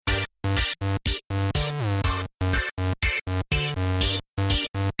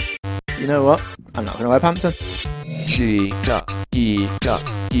you know what? I'm not going to wear pants then. G.E.E.K.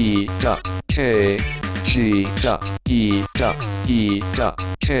 G.E.E.K. G.E.E.K.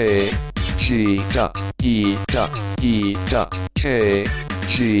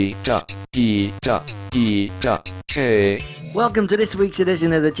 G.E.E.K. Welcome to this week's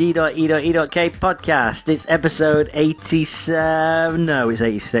edition of the G.E.E.K podcast. It's episode 87. No, it's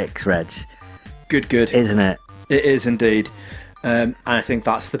 86, Reg. Good. Isn't it? It is indeed. And I think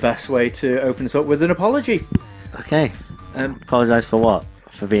that's the best way to open us up with an apology. Okay. Apologise for what?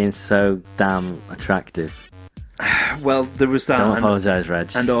 For being so damn attractive. Well, there was that. Don't apologise, Reg.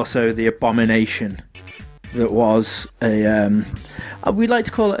 And also the abomination that was a... we like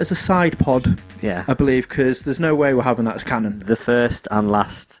to call it as a side pod, Yeah. I believe, because there's no way we're having that as canon. The first and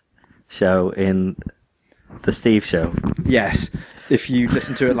last show in the Steve show. Yes. If you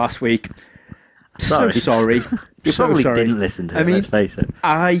listened to it last week, Sorry. so sorry. You So probably sorry. didn't listen to it, let's face it.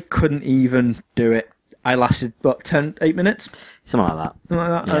 I couldn't even do it. I lasted, 8 minutes? Something like that. Something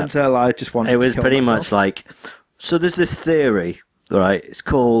like that, Yeah. until I just wanted It to was kill pretty myself. much like, so there's this theory, right? It's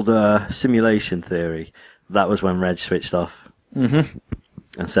called simulation theory. That was when Reg switched off and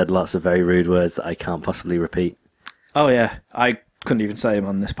said lots of very rude words that I can't possibly repeat. Oh, yeah. I couldn't even say them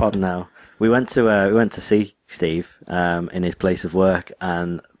on this pod. No, we went to see Steve in his place of work,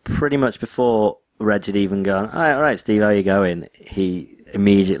 and pretty much before Reg had even gone, all right, Steve, how you going? He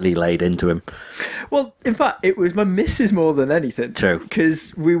immediately laid into him. Well, in fact, it was my missus more than anything. True.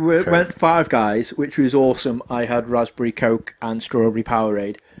 Because we went Five Guys, which was awesome. I had raspberry Coke and strawberry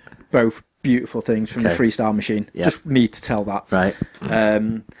Powerade. Both beautiful things from the Okay. Freestyle machine. Yeah. Just need to tell that. Right.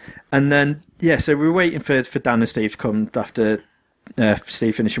 And then, so we were waiting for Dan and Steve to come after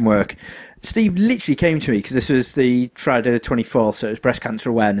Steve finishing work. Steve literally came to me, because this was the Friday the 24th, so it was Breast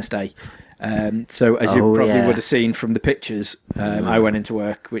Cancer Awareness Day. So as you probably would have seen from the pictures, I went into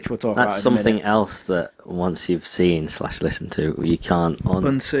work, which we'll talk about That's in a something minute. else that once you've seen / listened to, you can't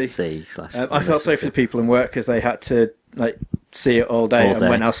Unsee. / I felt sorry for the people in work, because they had to see it all day, All and day.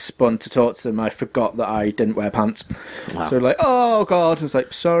 when I was spun to talk to them, I forgot that I didn't wear pants. Wow. So oh god, I was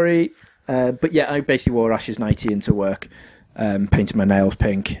like, sorry. But yeah, I basically wore Ash's nightie into work, painted my nails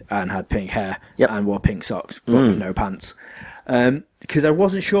pink, and had pink hair, and wore pink socks, but with no pants. Because I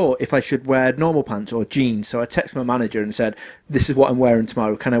wasn't sure if I should wear normal pants or jeans, so I texted my manager and said, this is what I'm wearing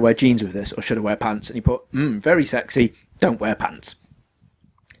tomorrow, can I wear jeans with this, or should I wear pants? And he put, very sexy, don't wear pants.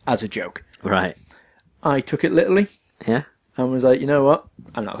 As a joke. Right. I took it literally, Yeah. and was like, you know what,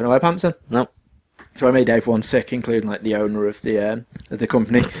 I'm not going to wear pants then. No. So I made everyone sick, including the owner of the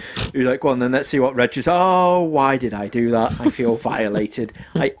company. He was like, "Well, then let's see what Reg is." Oh, why did I do that? I feel violated.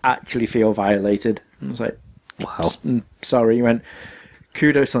 I actually feel violated. And I was like, Wow. Sorry. He went,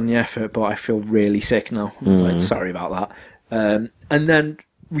 "Kudos on the effort, but I feel really sick now." I was like, "Sorry about that." And then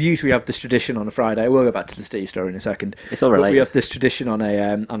we usually have this tradition on a Friday. We'll go back to the Steve story in a second. It's all But related. we have this tradition on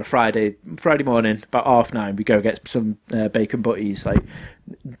a Friday morning, about 9:30. We go get some bacon butties,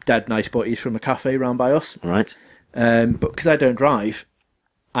 dead nice butties from a cafe round by us. Right. But because I don't drive,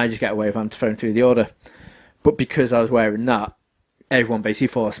 I just get away with having to phone through the order. But because I was wearing that, everyone basically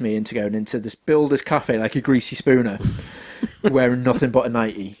forced me into going into this builder's cafe like a greasy spooner, wearing nothing but a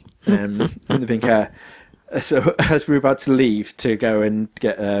nightie and the pink hair. So as we were about to leave to go and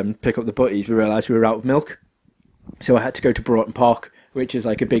get pick up the butties, we realised we were out of milk. So I had to go to Broughton Park, which is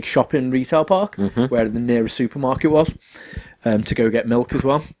like a big shopping retail park, where the nearest supermarket was, to go get milk as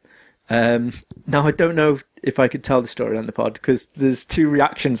well. Now, I don't know if I could tell the story on the pod, because there's two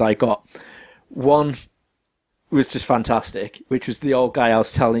reactions I got. One was just fantastic, which was the old guy I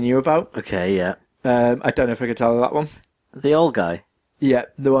was telling you about. Okay, yeah. I don't know if I could tell that one. The old guy. Yeah,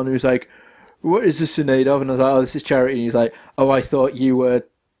 the one who was like, "What is this in aid of?" And I was like, "Oh, this is charity." And he's like, "Oh, I thought you were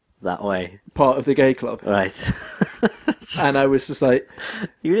That way. part of the gay club." Right. And I was just like,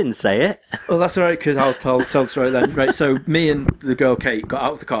 You didn't say it. "Well, that's all right, because I'll tell the story then." Right, so me and the girl Kate got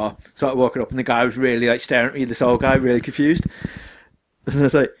out of the car, started walking up, and the guy was really staring at me, this old guy, really confused. And I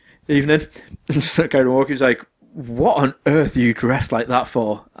was like, "Evening." And just going to walk, he was like, "What on earth are you dressed like that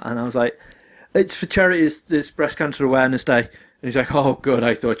for?" And I was like, "It's for charity, it's Breast Cancer Awareness Day." And he's like, "Oh, good,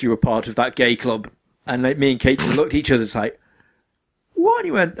 I thought you were part of that gay club." And me and Kate just looked at each other, it's like, "What?" And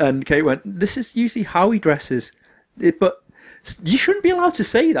he went, and Kate went, "This is usually how he dresses. But you shouldn't be allowed to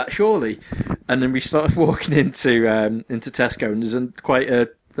say that, surely." And then we started walking into Tesco, and there's quite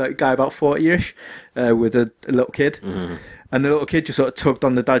a guy about 40-ish with a little kid. And the little kid just sort of tugged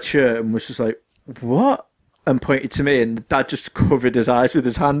on the dad's shirt and was just like, "What?" And pointed to me, and Dad just covered his eyes with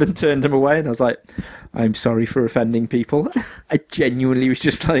his hand and turned him away. And I was like, "I'm sorry for offending people." I genuinely was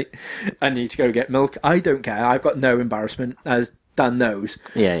just like, "I need to go get milk." I don't care. I've got no embarrassment, as Dan knows.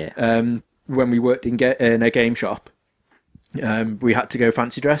 Yeah, yeah. When we worked in a game shop, we had to go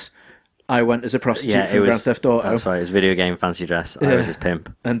fancy dress. I went as a prostitute from Grand Theft Auto. That's right, it was video game fancy dress. I was his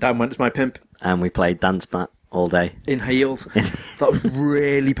pimp. And Dan went as my pimp. And we played dance mat all day. In heels. That was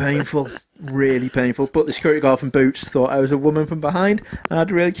really painful. Really painful. But the security guard from Boots thought I was a woman from behind and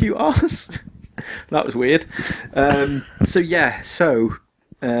had a really cute arse. That was weird.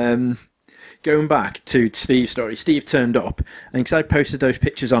 Going back to Steve's story, Steve turned up, and because I posted those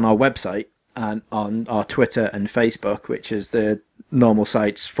pictures on our website and on our Twitter and Facebook, which is the normal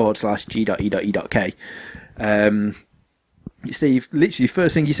sites /g.e.e.k. Steve, literally,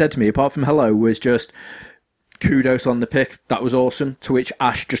 first thing he said to me, apart from hello, was just kudos on the pic. That was awesome. To which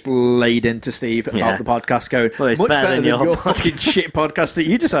Ash just laid into Steve about the podcast, going, well, it's much better than your podcast. fucking shit podcast that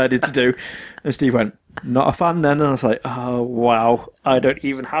you decided to do. And Steve went, not a fan then. And I was like, oh, wow. I don't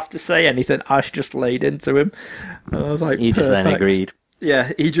even have to say anything. Ash just laid into him. And I was like, He just then agreed.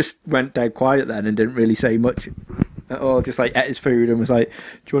 Yeah, he just went dead quiet then and didn't really say much at all. Just like ate his food and was like, do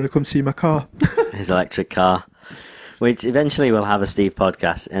you want to come see my car? His electric car. Which eventually we'll have a Steve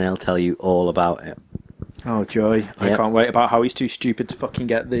podcast and he'll tell you all about it. Oh, joy. I Yep. can't wait about how he's too stupid to fucking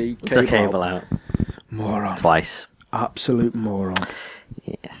get the cable, out. Moron. Twice. Absolute moron.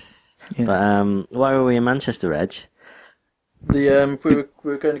 Yes. Yeah. But why were we in Manchester, Reg? We were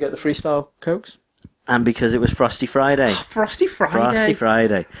going to get the freestyle Cokes. And because it was Frosty Friday. Frosty Friday. Frosty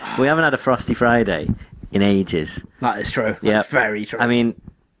Friday. We haven't had a Frosty Friday in ages. That is true. Yeah. That's very true. I mean,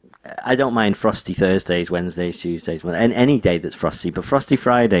 I don't mind Frosty Thursdays, Wednesdays, Tuesdays, any day that's Frosty, but Frosty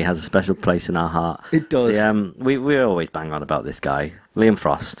Friday has a special place in our heart. It does. We always bang on about this guy, Liam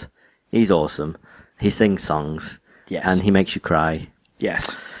Frost. He's awesome. He sings songs. Yes. And he makes you cry.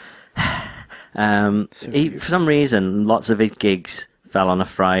 Yes. For some reason, lots of his gigs fell on a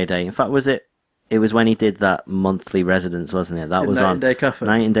Friday. In fact, it was when he did that monthly residence, wasn't it? That was Night on and Day Cafe.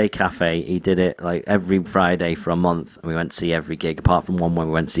 Night and Day Cafe. He did it like every Friday for a month, and we went to see every gig, apart from one where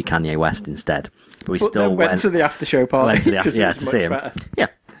we went to see Kanye West instead. But we But still then went to the after show party. went to the 'cause after, it yeah, was to much see him. better. Yeah.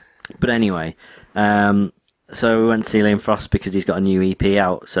 But anyway, so we went to see Liam Frost because he's got a new EP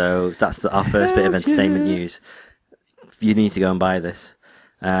out. So that's our first bit of Hells entertainment yeah. news. You need to go and buy this.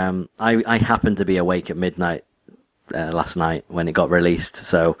 I happened to be awake at midnight last night when it got released.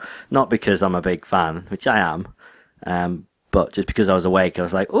 So not because I'm a big fan, which I am, but just because I was awake, I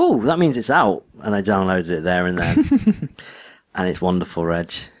was like, "Oh, that means it's out," and I downloaded it there and then, and it's wonderful,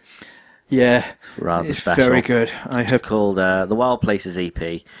 Reg. Yeah. Rather It's special. very good. I have. Called The Wild Places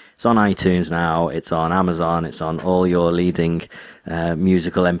EP. It's on iTunes now. It's on Amazon. It's on all your leading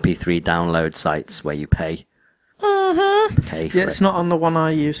musical MP3 download sites where you pay. Pay for Yeah, it. it's not on the one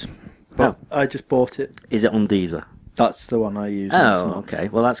I use, but I just bought it. Is it on Deezer? That's the one I use. and it's Oh, not. okay.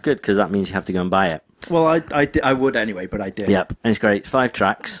 Well, that's good because that means you have to go and buy it. Well, I would anyway, but I did. Yep, and it's great. 5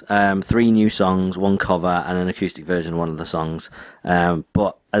 tracks, 3 new songs, 1 cover, and an acoustic version of one of the songs.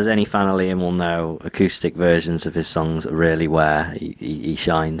 But as any fan of Liam will know, acoustic versions of his songs are really where he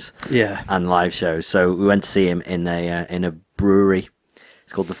shines. Yeah. And live shows. So we went to see him in a brewery.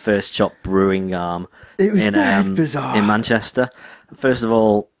 It's called the First Chop Brewing Arm. It was very bizarre. In Manchester. First of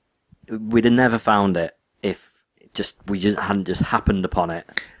all, we'd have never found it if we just hadn't just happened upon it.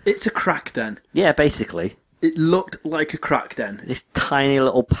 It's a crack den. Yeah, basically. It looked like a crack den. This tiny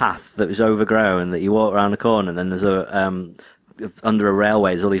little path that was overgrown that you walk around the corner, and then there's under a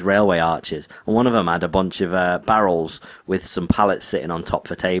railway, there's all these railway arches, and one of them had a bunch of barrels with some pallets sitting on top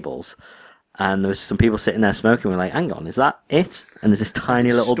for tables. And there was some people sitting there smoking. We're like, hang on, is that it? And there's this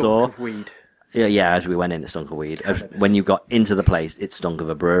tiny little Stunk door. of weed. Yeah, as we went in, it stunk of weed. When you got into the place, it stunk of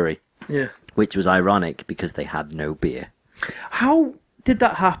a brewery, Yeah. which was ironic because they had no beer. How did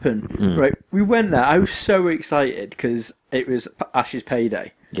that happen? Right, we went there. I was so excited because it was Ash's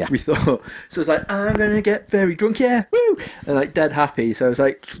payday. Yeah. We thought, so I was like, I'm going to get very drunk, yeah, woo! And like dead happy. So I was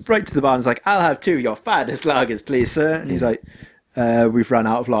like, right to the bar and I was like, I'll have 2 of your finest lagers, please, sir. And he's like, we've run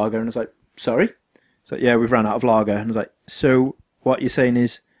out of lager. And I was like, sorry? He's like, yeah, we've run out of lager. And I was like, so what you're saying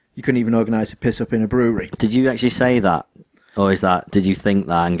is you couldn't even organise a piss up in a brewery? Did you actually say that? Or did you think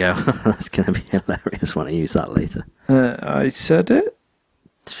that and go, that's going to be hilarious when I use that later? I said it.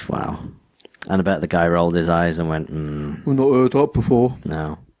 Wow. And I bet the guy rolled his eyes and went, We've not heard that before.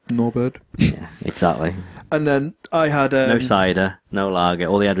 no. No bad. Yeah, exactly. And then I had... No cider, no lager.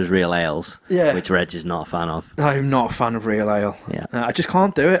 All he had was real ales, Yeah. which Reg is not a fan of. I'm not a fan of real ale. Yeah. I just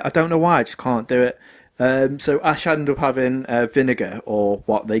can't do it. I don't know why. I just can't do it. So Ash ended up having vinegar, or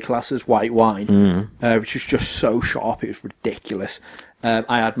what they class as white wine, which was just so sharp. It was ridiculous.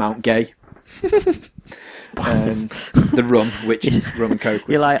 I had Mount Gay, The rum, which is rum and coke.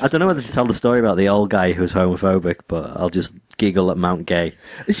 You're like, I don't know whether to tell the story about the old guy who's homophobic, but I'll just giggle at Mount Gay.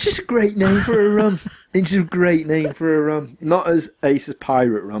 It's just a great name for a rum. It's a great name for a rum. Not as ace as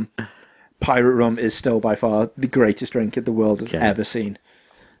Pirate Rum. Pirate Rum is still by far the greatest drink the world has ever seen.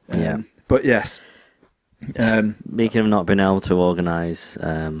 Yeah. But yes. Speaking of not being able to organise,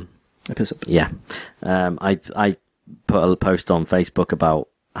 I put a post on Facebook about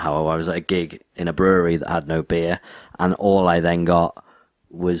how I was at a gig in a brewery that had no beer, and all I then got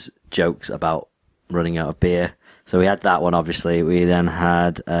was jokes about running out of beer. So we had that one, obviously. We then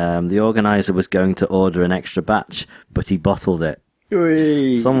had the organiser was going to order an extra batch, but he bottled it.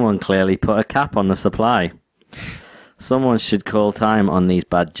 Whee. Someone clearly put a cap on the supply. Someone should call time on these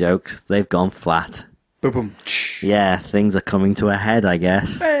bad jokes. They've gone flat. Boom. Yeah, things are coming to a head, I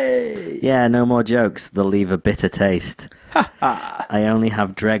guess. Hey. Yeah, no more jokes. They'll leave a bitter taste. I only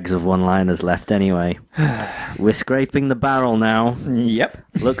have dregs of one-liners left anyway. We're scraping the barrel now. Yep.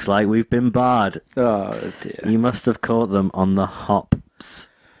 Looks like we've been barred. Oh, dear. You must have caught them on the hops.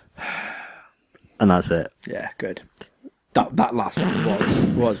 And that's it. Yeah, good. That last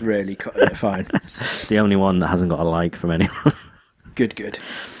one was really cutting it fine. It's the only one that hasn't got a like from anyone. Good.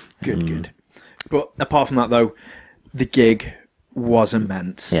 But apart from that, though, the gig was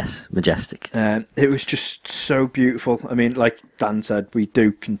immense. Yes, majestic. It was just so beautiful. I mean, like Dan said, we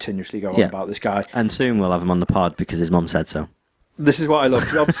do continuously go on about this guy. And soon we'll have him on the pod because his mum said so. This is what I love.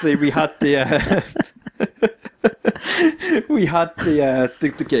 Obviously, we had the...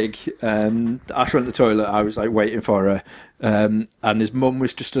 the gig. Ash went to the toilet. I was like waiting for her, and his mum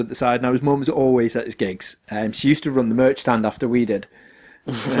was just at the side. Now his mum was always at his gigs. She used to run the merch stand after we did.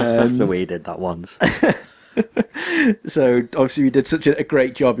 After we did that once. So obviously we did such a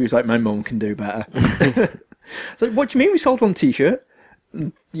great job. He was like, "My mum can do better." It's like, what do you mean we sold one T-shirt?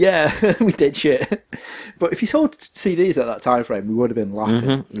 Yeah, we did shit. But if you sold CDs at that time frame, we would have been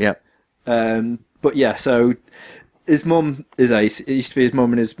laughing. Mm-hmm. Yep. But yeah, so his mum is ace. It used to be his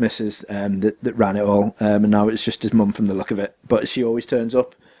mum and his missus that ran it all, and now it's just his mum from the look of it. But she always turns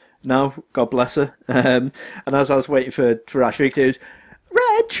up now, God bless her. And as I was waiting for Ash, he goes,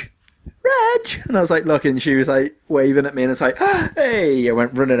 Reg! And I was like looking, she was like waving at me, and I was like, hey! I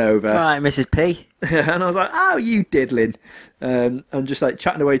went running over. Right, Mrs. P. And I was like, oh, you diddling. And just like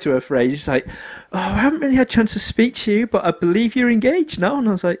chatting away to her for ages. She's like, oh, I haven't really had a chance to speak to you, but I believe you're engaged now. And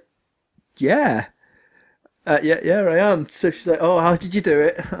I was like, yeah, I am. So she's like, oh, how did you do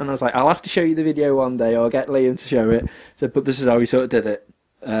it? And I was like, I'll have to show you the video one day, or get Liam to show it. So, but this is how we sort of did it.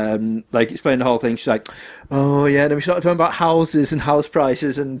 Like explained the whole thing. She's like, oh yeah, and then we started talking about houses and house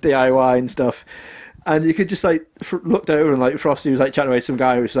prices and DIY and stuff. And you could just like looked over, and like Frosty was like chatting away to some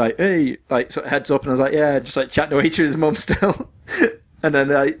guy who was like, hey, like sort of heads up, and I was like, yeah, just like chatting away to his mum still. And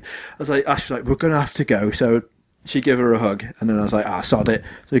then I was like, Ash was like, we're gonna have to go. So she gave her a hug, and then I was like, sod it.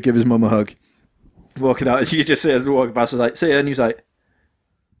 So he gave his mum a hug. Walking out, and she could just see as we walking past, I was like, see ya, and he was like,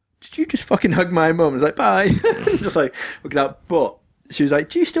 did you just fucking hug my mum? I was like, bye. Just like walking out. But she was like,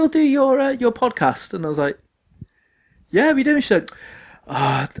 do you still do your podcast? And I was like, yeah, we do. And she said,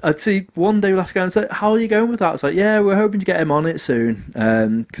 I'd see one day we'll have to go and say, how are you going with that? I was like, yeah, we're hoping to get him on it soon.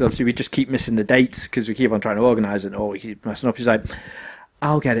 Because obviously we just keep missing the dates because we keep on trying to organise it, or we keep messing up. She's like,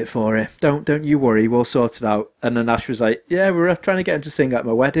 I'll get it for you. Don't you worry, we'll sort it out. And then Ash was like, yeah, we're trying to get him to sing at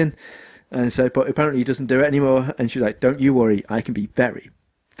my wedding. And so, but apparently he doesn't do it anymore. And she was like, don't you worry, I can be very,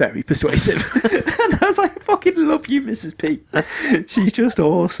 very persuasive. And I was like, I fucking love you, Mrs. P. She's just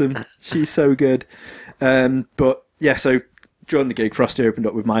awesome. She's so good. But yeah, so during the gig, Frosty opened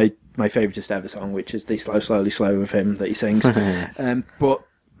up with my favourite ever song, which is the Slow, Slowly, Slow of him that he sings. But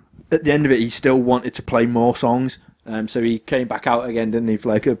at the end of it, he still wanted to play more songs. So he came back out again, didn't he, for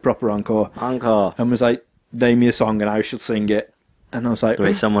like a proper encore. And was like, name me a song and I shall sing it. And I was like...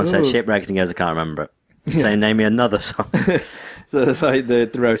 Wait, someone said Shipwrecked and he goes, I can't remember it. Yeah. Saying, name me another song. So it's like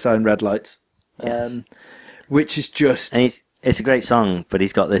the Roadside Red Lights. Yes. Which is just... And it's a great song, but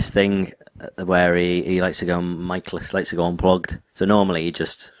he's got this thing where he likes to go micless, likes to go unplugged. So normally he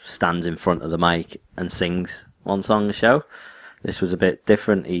just stands in front of the mic and sings one song a show. This was a bit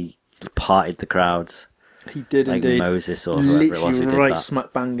different. He parted the crowds. He did like indeed. Moses or whoever it was who did right that.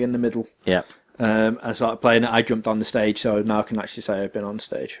 smack bang in the middle. Yeah. I started playing it. I jumped on the stage, so now I can actually say I've been on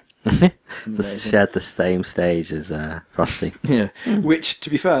stage. Shared the same stage as Frosty. Yeah. Which, to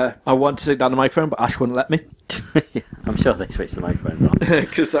be fair, I wanted to sit down the microphone, but Ash wouldn't let me. Yeah, I'm sure they switched the microphones on.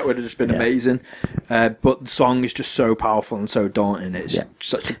 Because that would have just been amazing. But the song is just so powerful and so daunting. It's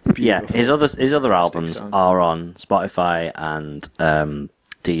such a beautiful... Yeah, his other albums song. are on Spotify and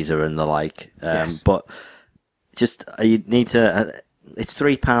Deezer and the like. Yes. But just you need to... It's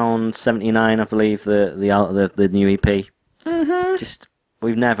 £3.79, I believe. The new EP. Just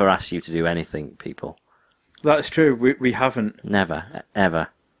we've never asked you to do anything, people. That's true. We haven't. Never, ever.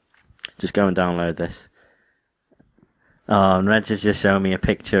 Just go and download this. Oh, and Reg has just shown me a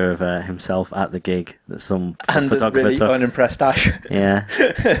picture of himself at the gig that some And the photographer really took. unimpressed Ash. Yeah,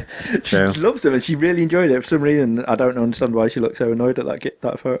 She true. loves him, and she really enjoyed it for some reason. I don't understand why she looked so annoyed at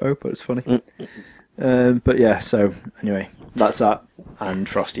that photo, but it's funny. But yeah, so anyway, that's that. And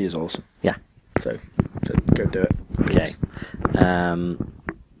Frosty is awesome. Yeah. So go do it. Okay.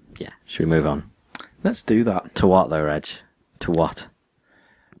 Yeah. Should we move on Let's do that. to what though, Reg? To what?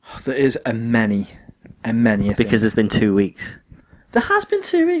 There is a many. Because it's been 2 weeks. there has been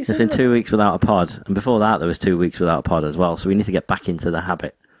 2 weeks. There's been hasn't 2 weeks without a pod, and before that there was 2 weeks without a pod as well. So we need to get back into the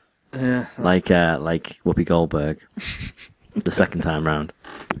habit, there? like Whoopi Goldberg, the second time round.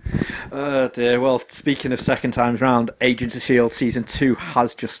 Oh dear. Well, speaking of second times round, Agents of S.H.I.E.L.D. Season 2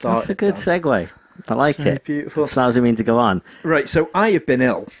 has just started. That's a good segue. I like Very it. beautiful. Sounds we mean to go on. Right, so I have been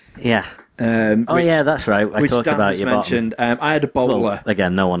ill. Yeah. Oh Yeah, that's right. I which talked Dan about has your bottom. mentioned. I had a bowler. Well,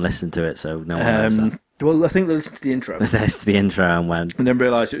 again, no one listened to it, so no one knows that. Well, I think they listened to the intro There's the intro and went. and then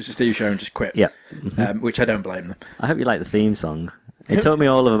realised it was a Steve show and just quit. Yeah. Which I don't blame them. I hope you like the theme song. It took me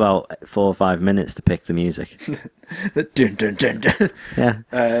all of about 4 or 5 minutes to pick the music. Dun, dun, dun, dun.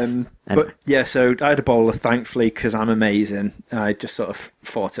 Yeah. But yeah, so I had a bowler, thankfully, because I'm amazing. I just sort of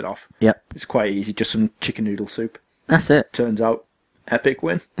fought it off. Yep. It's quite easy, just some chicken noodle soup. That's it. Turns out, epic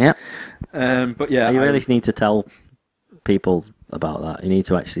win. Yeah. But yeah, You really need to tell people about that. You need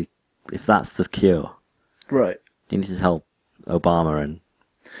to actually, if that's the cure, right. you need to tell Obama and.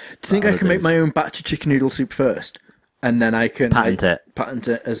 Do you think I can make my own batch of chicken noodle soup first, and then I can Patent it. Patent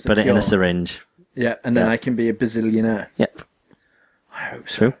it as the Put it in cure? a syringe. Yeah, and then Yeah. I can be a bazillionaire. Yep. I hope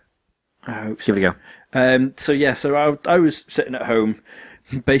so. True. I hope so. Give it a go. So I was sitting at home,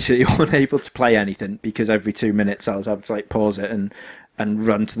 basically unable to play anything because every 2 minutes I was having to like pause it and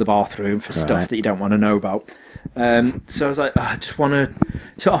run to the bathroom for stuff Right. that you don't want to know about. So I was like, I just want to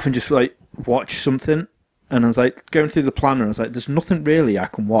sit off and just like watch something. And I was like going through the planner. I was like, there's nothing really I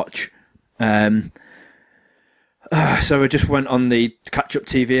can watch. So I just went on the catch-up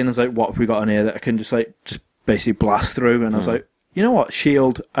TV and I was like, what have we got on here that I can just basically blast through? And I was like, you know what,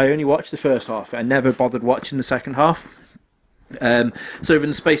 Shield, I only watched the first half. I never bothered watching the second half. So in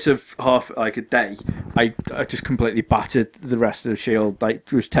the space of half like a day, I just completely battered the rest of the Shield. Like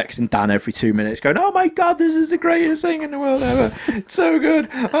was texting Dan every 2 minutes, going, "Oh my god, this is the greatest thing in the world ever! It's so good,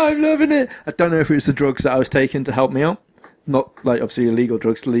 I'm loving it." I don't know if it was the drugs that I was taking to help me out, not like obviously illegal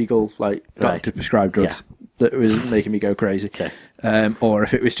drugs, legal like doctor prescribed drugs that was making me go crazy, Okay. or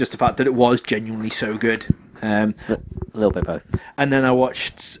if it was just the fact that it was genuinely so good. A little bit both. And then I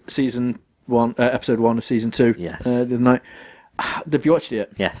watched episode 1 of season 2 Yes. the other night. Have you watched it yet?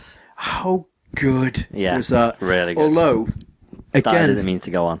 Yes. How good Yeah, was that? really good. Although, That doesn't again, mean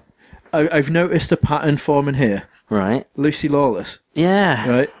to go on. I've noticed a pattern forming here. Right. Lucy Lawless, Yeah.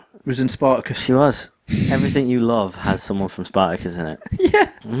 right, was in Spartacus. She was. Everything you love has someone from Spartacus in it. Yeah,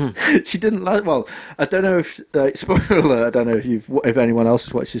 she didn't like. Well, I don't know if spoiler alert. I don't know if anyone else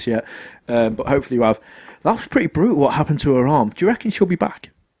has watched this yet, but hopefully you have. That was pretty brutal. What happened to her arm? Do you reckon she'll be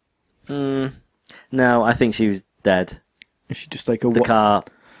back? No, I think she was dead. Is she just like a The car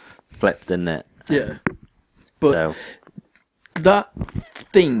flipped, didn't it? Yeah, but So, that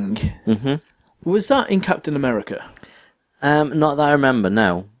thing was that in Captain America? not that I remember,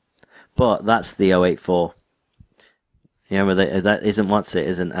 no. But that's the 084. Yeah, but that isn't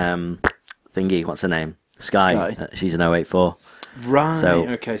isn't thingy. What's her name? Sky. Sky. She's an 084. Right. So,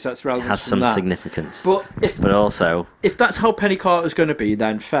 okay, so that's It relevant. has from some that. significance. But But also, if that's how Penny Carter's going to be,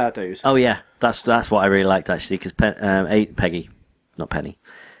 then fair dues. oh yeah, that's what I really liked actually because Peggy, not Penny.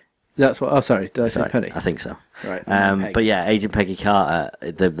 That's what. Oh, sorry. Did I say Sorry, Penny? I think so. Right. But yeah, Agent Peggy Carter,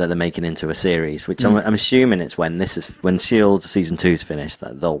 they're making into a series, which I'm assuming it's when Shield season 2's finished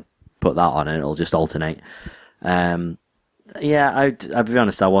that they'll put that on and it'll just alternate. Yeah, I'll be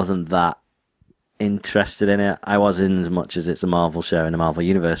honest, I wasn't that interested in it. I wasn't as much as it's a Marvel show in the Marvel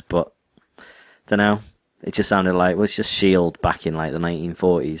universe, but don't know. It just sounded like it's just Shield back in like the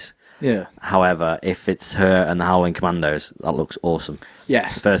 1940s. Yeah. However, if it's her and the Howling Commandos, that looks awesome.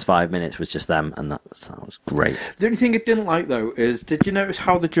 Yes. The first 5 minutes was just them, and that was great. The only thing I didn't like though is, did you notice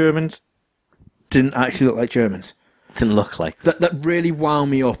how the Germans didn't actually look like Germans? Didn't look like That really wound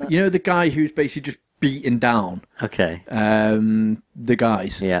me up. You know the guy who's basically just beating down okay. the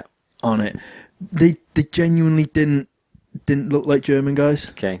guys Yeah. on it. They genuinely didn't look like German guys,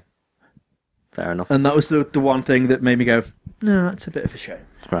 Okay. Fair enough. and that was the one thing that made me go, no, that's a bit of a shame.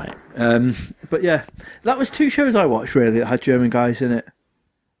 Right. But yeah, that was 2 shows I watched really that had German guys in it.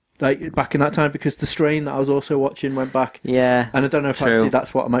 Like back in that time, because The Strain that I was also watching went back. Yeah. And I don't know if True. actually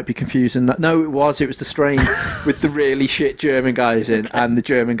that's what I might be confusing. No, it was The Strain with the really shit German guys in, and the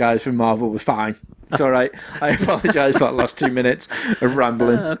German guys from Marvel were fine. It's all right. I apologise for that last 2 minutes of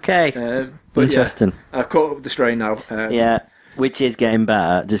rambling. Okay. But Interesting. Yeah, I've caught up with The Strain now. Yeah. Which is getting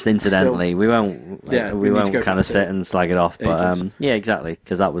better, just incidentally. Still. We won't, Yeah, we we need to won't go kind of back to sit and slag it off, but Agents. yeah, exactly,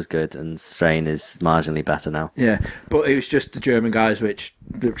 because that was good, and Strain is marginally better now. Yeah, but it was just the German guys, which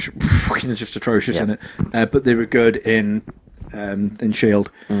were fucking just atrocious Yeah. in it. But they were good in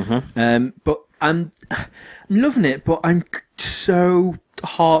Shield. But I'm loving it, but I'm so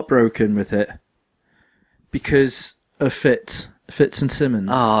heartbroken with it because of Fitz and Simmons.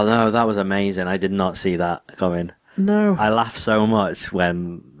 Oh no, that was amazing! I did not see that coming. No, I laughed so much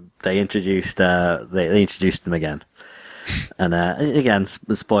when they introduced they introduced them again, and again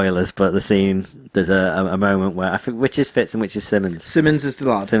spoilers. But the scene, there's a moment where I think which is Fitz and which is Simmons. Simmons is the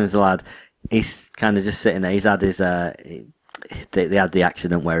lad. Simmons the lad. He's kind of just sitting there. He's had his they had the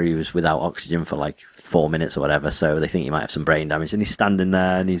accident where he was without oxygen for like 4 minutes or whatever. So they think he might have some brain damage, and he's standing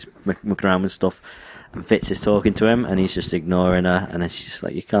there and he's mucking around with stuff. And Fitz is talking to him, and he's just ignoring her, and then she's just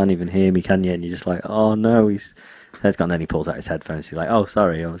like, "You can't even hear me, can you?" And you're just like, "Oh no, he's." Head's gone, then he pulls out his headphones. He's like, "Oh,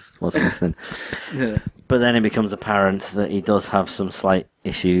 sorry, I wasn't listening." Yeah. But then it becomes apparent that he does have some slight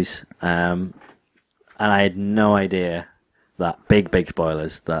issues, and I had no idea that big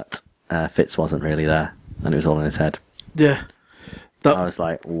spoilers that Fitz wasn't really there, and it was all in his head. Yeah. I was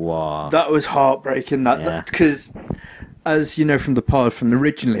like, "Wow." That was heartbreaking. Yeah. Because, as you know from the pod, from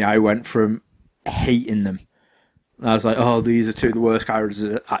originally I went from hating them. I was like, oh, these are 2 of the worst characters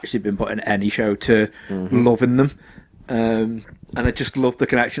that have actually been put in any show to loving them. And I just loved the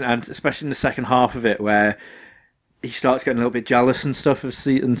connection, and especially in the second half of it where he starts getting a little bit jealous and stuff of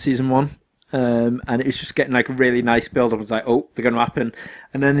season 1. And it was just getting like a really nice build up. I was like, oh, they're going to happen.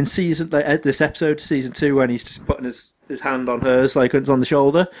 And then in this episode, season 2, when he's just putting his hand on hers, like it's on the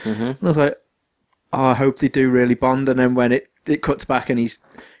shoulder, and I was like, oh, I hope they do really bond. And then when it cuts back and he's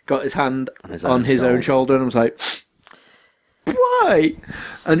got his hand on his own shoulder, and I was like, why?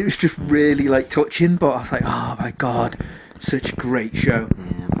 And it was just really like touching, but I was like, oh my god, such a great show.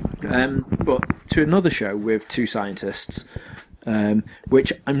 But to another show with 2 scientists,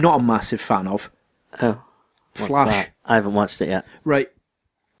 which I'm not a massive fan of. Oh, what's Flash. that? I haven't watched it yet. Right,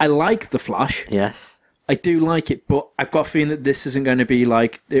 I like the Flash. Yes. I do like it, but I've got a feeling that this isn't going to be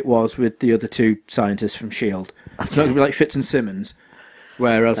like it was with the other 2 scientists from S.H.I.E.L.D. It's not going to be like Fitz and Simmons,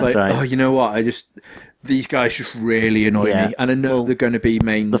 where I was That's like, right. oh, you know what, these guys just really annoy Yeah. me, and I know Well, they're going to be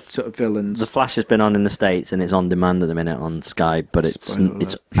main sort of villains. The Flash has been on in the States, and it's on demand at the minute on Sky, but it's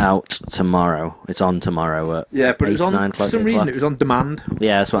out tomorrow. It's on tomorrow at Yeah, but it 8, was on 9 for o'clock, some 8 reason. o'clock. It was on demand,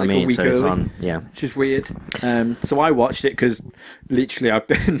 Yeah, that's what like I a mean. week So it's early. on. Yeah. which is weird. So I watched it because literally I've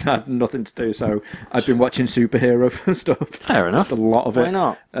been had nothing to do, so I've been watching superhero stuff. Fair enough. Just a lot of it. Why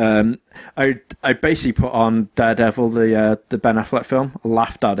not? I basically put on Daredevil, the Ben Affleck film,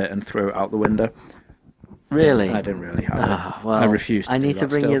 laughed at it, and threw it out the window. Really? I didn't really have it. Well, I refused. I need to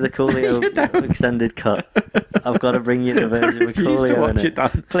bring you the Coolio extended cut. I've got to bring you the version with refuse to Coolio watch in it,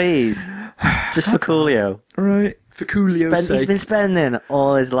 Dan. Please, just for Coolio. Right, for Coolio's He's sake. been spending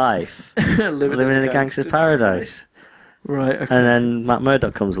all his life living in a gangster's paradise, Right. Okay. and then Matt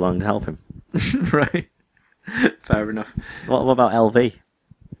Murdock comes along to help him. Right. Fair enough. What about LV?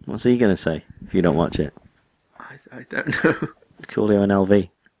 What's he going to say if you don't watch it? I don't know. Coolio and LV.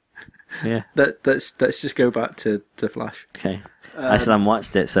 Yeah. Let's just go back to Flash. Okay. I still haven't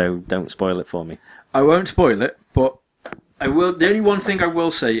watched it, so don't spoil it for me. I won't spoil it, but I will. The only one thing I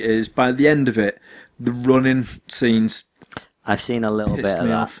will say is by the end of it, the running scenes I've seen a little pissed bit of me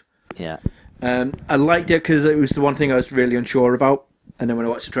that. off. Yeah. I liked it because it was the one thing I was really unsure about, and then when I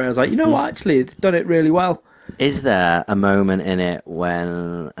watched the trailer, I was like, you know what? Actually, it's done it really well. Is there a moment in it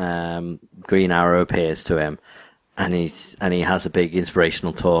when Green Arrow appears to him, and he has a big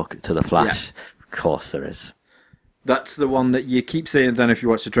inspirational talk to the Flash? Yeah. Of course, there is. That's the one that you keep saying. I don't know if you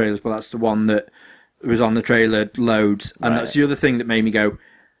watch the trailers, but that's the one that was on the trailer loads, and Right. that's the other thing that made me go,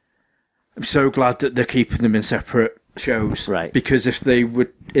 I'm so glad that they're keeping them in separate shows. Right. Because if they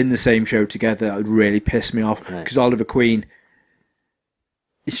were in the same show together, that would really piss me off. Right. Because Oliver Queen,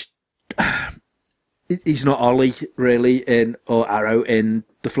 he's not Ollie really or Arrow in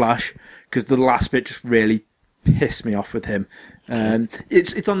The Flash, because the last bit just really pissed me off with him.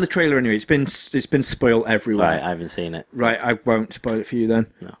 It's on the trailer anyway. It's been spoiled everywhere. Right, I haven't seen it. Right, I won't spoil it for you then.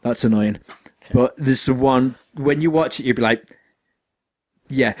 No. That's annoying. But there's the one, when you watch it, you'll be like,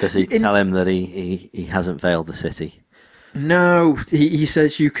 yeah. Does he tell him that he hasn't failed the city? No, he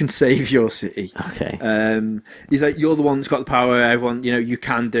says you can save your city. Okay. He's like, you're the one that's got the power. Everyone, you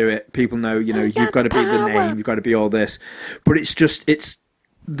can do it. People know, you've got to be the name. You've got to be all this. But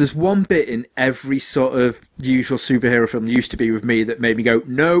there's one bit in every sort of usual superhero film used to be with me that made me go,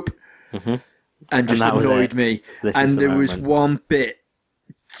 nope, and just annoyed me. And there was one bit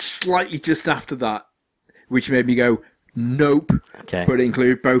slightly just after that, which made me go, nope. Okay. But it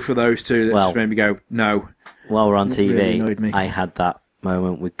included both of those two that just made me go, no. While we're on Really TV, annoyed me. I had that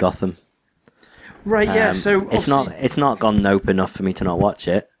moment with Gotham. Right, yeah. So it's not gone nope enough for me to not watch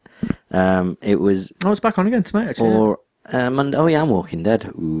it. It was. Oh, it's back on again tonight. Actually. Or Monday. Oh yeah, I'm Walking Dead.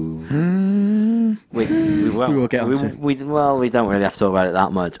 Ooh. We will get on to. We don't really have to talk about it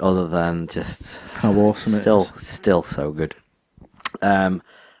that much, other than just how awesome it is. Still so good.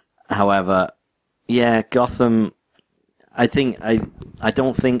 However, yeah, Gotham. I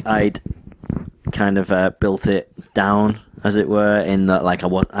don't think I'd kind of built it down, as it were, in that like I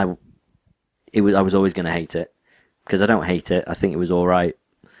was always going to hate it, because I don't hate it. I think it was all right.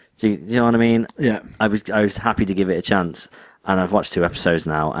 Do you know what I mean? Yeah. I was happy to give it a chance, and I've watched 2 episodes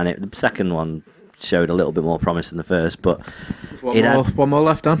now, and the second one showed a little bit more promise than the first, but one more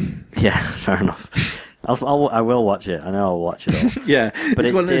left on. Yeah, fair enough. I will watch it. I know I'll watch it all. Yeah, but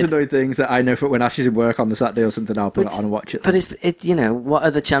it's one of those annoying things that I know for when Ash is in work on the Saturday or something, I'll put it on and watch it. But it's what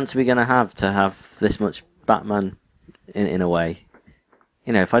other chance are we going to have this much Batman in a way?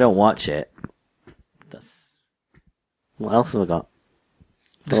 If I don't watch it, what else have I got?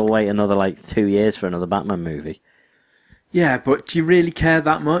 I'll wait another 2 years for another Batman movie. Yeah, but do you really care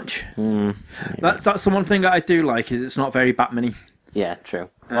that much? Yeah. That's the one thing that I do like, is it's not very Batman-y. Yeah, true.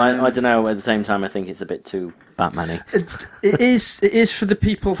 Well, I don't know. At the same time, I think it's a bit too Batman-y. It is for the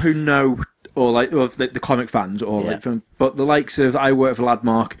people who know, or the comic fans, but the likes of, I work for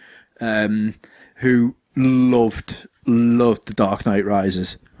Landmark, who loved the Dark Knight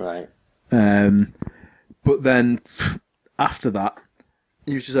Rises. Right. But then after that,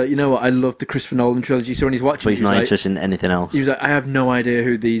 he was just like, you know what? I love the Christopher Nolan trilogy. So when he's watching, but he's not interested in anything else. He was like, I have no idea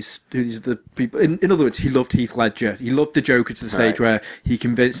who these are the people. In other words, he loved Heath Ledger. He loved the Joker to the stage where he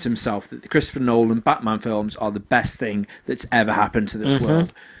convinced himself that the Christopher Nolan Batman films are the best thing that's ever happened to this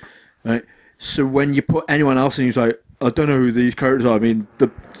world. Right. So when you put anyone else in, he's like, I don't know who these characters are. I mean, the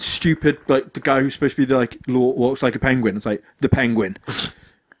stupid, the guy who's supposed to be walks like a penguin. It's like the Penguin.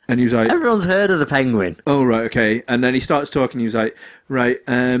 And he was like, everyone's heard of the Penguin. Oh, right, okay. And then he starts talking. He was like, right,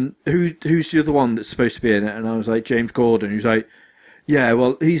 who's the other one that's supposed to be in it? And I was like, James Gordon. He was like, yeah,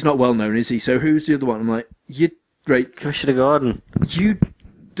 well, he's not well known, is he? So who's the other one? I'm like, Commissioner Gordon. You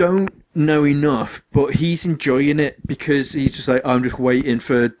don't know enough, but he's enjoying it because he's just like, I'm just waiting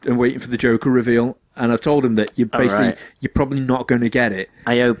for the Joker reveal. And I've told him that you're probably not going to get it.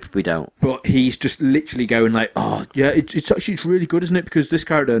 I hope we don't. But he's just literally going like, oh, yeah, it's actually really good, isn't it? Because this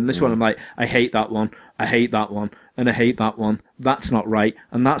character and this one, I'm like, I hate that one, I hate that one, and I hate that one. That's not right,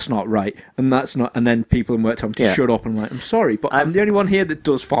 and that's not right, and that's not... And then people in work tell me to shut up, and I'm like, I'm sorry, but I'm the only one here that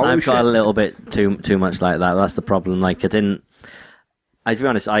does follow I've got a little bit too much like that. That's the problem. To be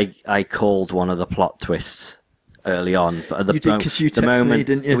honest, I called one of the plot twists early on, but at the moment,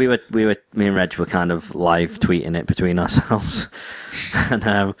 didn't you? me and Reg were kind of live tweeting it between ourselves, and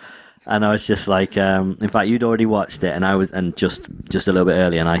I was just like, in fact, you'd already watched it, and just a little bit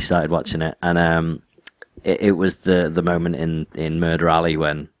early, and I started watching it, and it was the moment in Murder Alley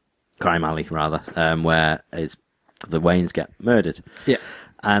Crime Alley rather, where the Waynes get murdered,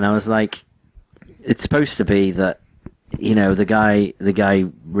 and I was like, it's supposed to be that. The guy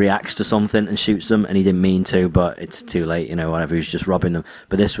reacts to something and shoots them, and he didn't mean to, but it's too late, whatever, he was just robbing them.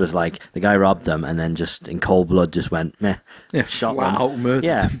 But this was like, the guy robbed them, and then just in cold blood just went, meh, shot them. Murder.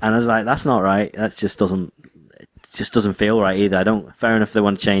 Yeah, and I was like, that's not right, it just doesn't feel right either. Fair enough if they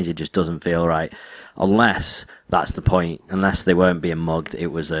want to change, it just doesn't feel right. Unless that's the point, unless they weren't being mugged, it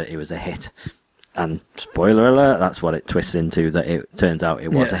was a hit. And spoiler alert, that's what it twists into, that it turns out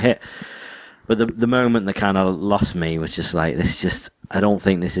it was a hit. But the moment that kind of lost me was just like, I don't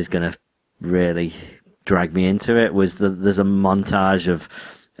think this is going to really drag me into it, there's a montage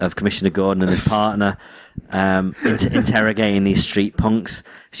of Commissioner Gordon and his partner interrogating these street punks.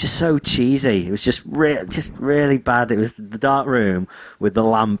 It's just so cheesy. It was just really bad. It was the dark room with the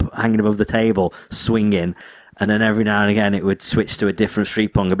lamp hanging above the table, swinging, and then every now and again it would switch to a different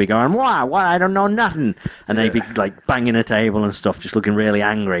street punk and be going, why, I don't know nothing. And they'd be like banging a table and stuff, just looking really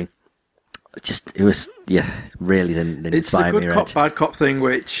angry. Really didn't inspire me. It's a good cop, bad cop thing,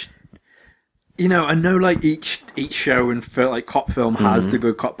 which, I know each show and cop film has the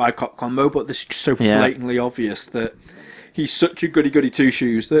good cop, bad cop combo, but this is so blatantly obvious that he's such a goody two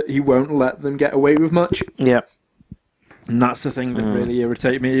shoes that he won't let them get away with much. Yeah. And that's the thing that really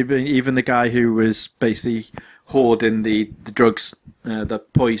irritated me. Even the guy who was basically hoarding the drugs, the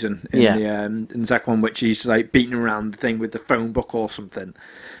poison in the second one, which he's like beating around the thing with the phone book or something.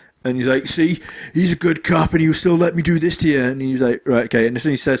 And he's like, see, he's a good cop and he'll still let me do this to you. And he's like, right, okay. And as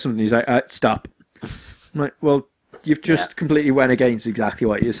soon as he says something, he's like, stop. I'm like, well, you've just completely went against exactly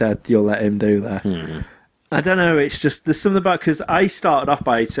what you said you'll let him do there. I don't know, it's just, there's something about, because I started off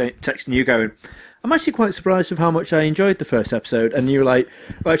by texting you going, I'm actually quite surprised with how much I enjoyed the first episode. And you were like,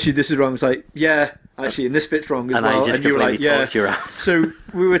 well, actually, this is wrong. I was like, yeah, actually, and this bit's wrong as and well. I just and you were like, talked you around. So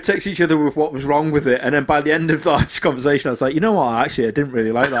we would text each other with what was wrong with it. And then by the end of that conversation, I was like, you know what? Actually, I didn't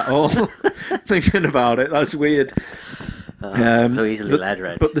really like that at all. Thinking about it, that's weird. So easily led,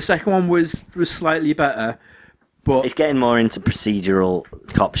 Reg. But the second one was slightly better. But it's getting more into procedural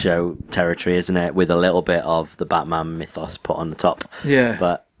cop show territory, isn't it? With a little bit of the Batman mythos put on the top. Yeah.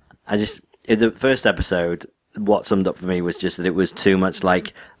 But in the first episode, what summed up for me was just that it was too much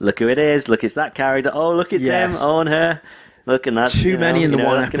like, look who it is, look, it's that character, oh, look, it's him, oh, and her. Look, and that's too many in the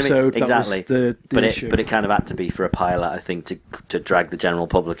one episode. Exactly. That was the issue. But it kind of had to be for a pilot, I think, to drag the general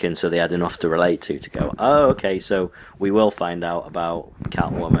public in, so they had enough to relate to go, oh, okay, so we will find out about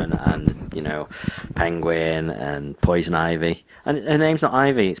Catwoman and Penguin and Poison Ivy, and her name's not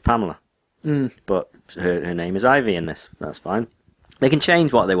Ivy, it's Pamela. But her name is Ivy in this. That's fine. They can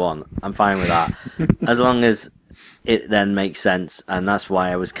change what they want. I'm fine with that, as long as it then makes sense. And that's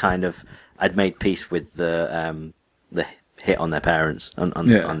why I'd made peace with the hit on their parents,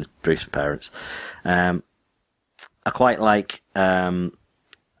 on Bruce's parents. I quite like the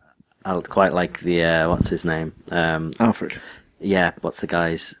what's his name? Alfred. Yeah, what's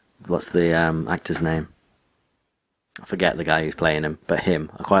the actor's name? I forget the guy who's playing him, but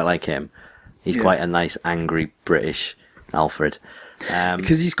him. I quite like him. He's quite a nice, angry British Alfred.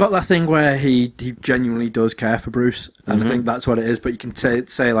 Because he's got that thing where he genuinely does care for Bruce, and I think that's what it is. But you can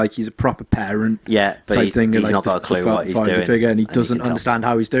say like he's a proper parent, but he's like not got a clue what he's doing, figure, and he doesn't understand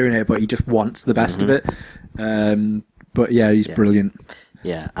how he's doing it, but he just wants the best of it. But yeah, he's brilliant.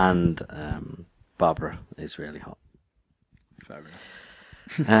 Yeah, and Barbara is really hot. Fair enough.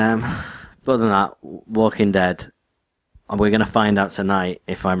 But other than that, Walking Dead. We're going to find out tonight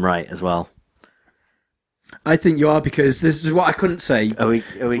if I'm right as well. I think you are, because this is what I couldn't say. Shall we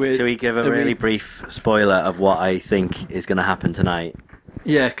give a really brief spoiler of what I think is going to happen tonight?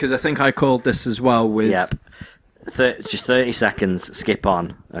 Yeah, because I think I called this as well with... Yep. Just 30 seconds, skip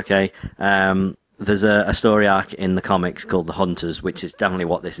on, okay? There's a story arc in the comics called The Hunters, which is definitely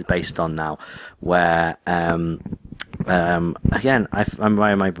what this is based on now, where... again, I'm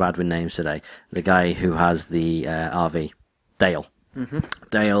why am I bad with names today? The guy who has the RV, Dale.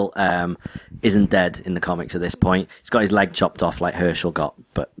 Dale isn't dead in the comics at this point. He's got his leg chopped off like Herschel got,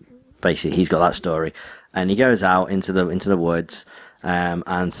 but basically he's got that story. And he goes out into the woods,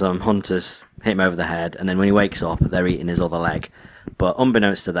 and some hunters hit him over the head. And then when he wakes up, they're eating his other leg. But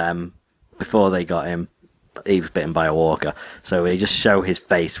unbeknownst to them, before they got him, he was bitten by a walker. So they just show his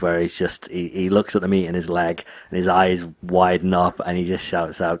face where he looks at the meat in his leg, and his eyes widen up, and he just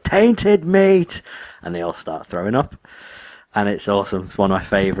shouts out, "Tainted meat!" And they all start throwing up. And it's awesome. It's one of my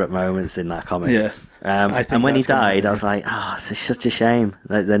favourite moments in that comic. Yeah. And when he died, I was like, it's such a shame.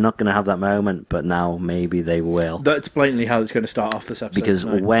 They're not going to have that moment, but now maybe they will. That's blatantly how it's going to start off this episode. Because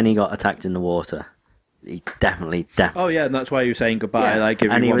when he got attacked in the water, he definitely. Oh, yeah, and that's why he was saying goodbye, like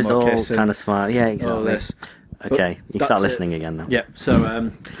giving and you one more kiss. And he was all kind of smart. Yeah, exactly. All this. Okay, you can start listening again now. Yeah,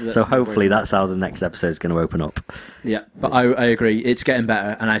 so... so hopefully that's how the next episode is going to open up. Yeah, but I agree. It's getting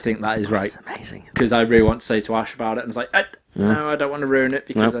better, and I think that is right. It's amazing. Because I really want to say to Ash about it, and it's like, no, I don't want to ruin it,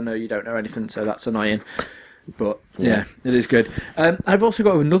 because I know you don't know anything, so that's annoying. But, yeah, it is good. I've also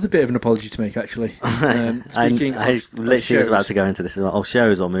got another bit of an apology to make, actually. Speaking I literally was about to go into this.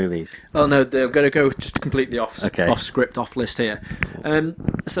 Shows or movies? Oh, no, they're going to go just completely off script, off list here.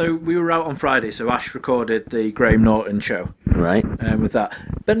 So we were out on Friday, so Ash recorded the Graham Norton show. Right. With that.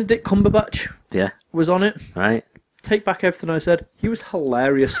 Benedict Cumberbatch was on it. Right. Take back everything I said. He was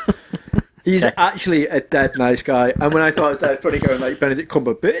hilarious. He's actually a dead nice guy. And when I thought it was dead funny going like Benedict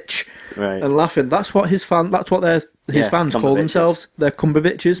Cumberbatch and laughing, that's what his fans call themselves. They're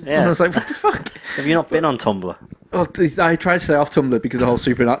Cumberbitches. Yeah. And I was like, what the fuck? Have you not been on Tumblr? Oh, I tried to stay off Tumblr because the whole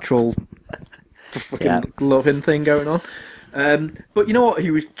supernatural fucking loving thing going on. But you know what? He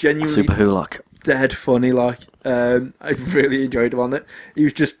was genuinely Super Hulock. Dead funny. I really enjoyed him on it. He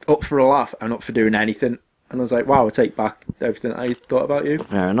was just up for a laugh and up for doing anything. And I was like, wow, I take back everything I thought about you.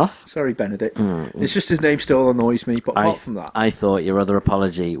 Fair enough. Sorry, Benedict. It's just his name still annoys me, but apart from that... I thought your other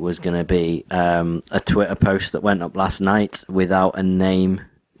apology was going to be a Twitter post that went up last night without a name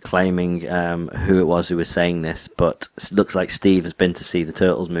claiming who it was who was saying this, but it looks like Steve has been to see the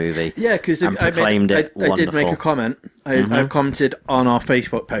Turtles movie. Yeah, because and proclaimed it I did make wonderful. a comment. I commented on our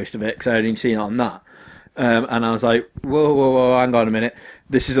Facebook post of it because I hadn't seen it on that. And I was like, whoa, hang on a minute.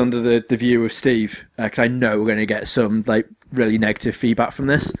 This is under the view of Steve, because I know we're going to get some like really negative feedback from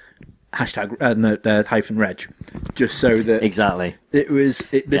this. Hashtag -reg, just so that Exactly. this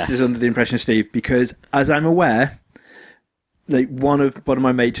Yes. is under the impression of Steve, because as I'm aware, like one of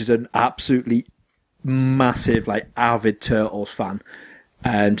my mates is an absolutely massive, like avid Turtles fan.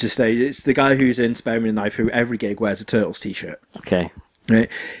 And just say it's the guy who's in Spare Me the Knife who every gig wears a Turtles t-shirt. Okay. Right?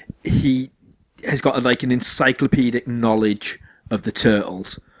 He has got like an encyclopedic knowledge of the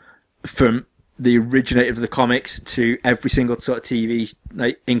Turtles, from the originator of the comics to every single sort of TV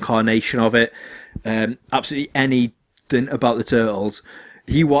like incarnation of it. Absolutely anything about the Turtles.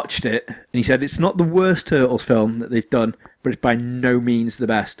 He watched it and he said it's not the worst Turtles film that they've done, but it's by no means the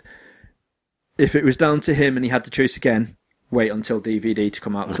best. If it was down to him and he had to choose again, wait until DVD to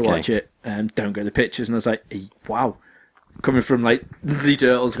come out to Okay. watch it, and don't go to the pictures. And I was like, wow. Coming from like the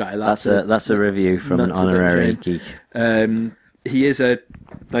Turtles guy, That's a review from an that's a bit honorary of a geek. he is like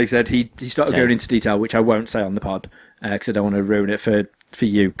I said, he started Okay. going into detail, which I won't say on the pod because I don't want to ruin it for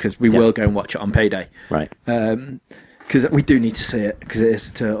you, because we will go and watch it on payday. Right. Because we do need to see it, because it is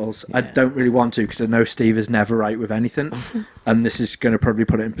the Turtles. I don't really want to, because I know Steve is never right with anything, and this is going to probably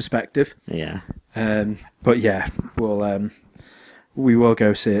put it in perspective. Yeah. But yeah, we will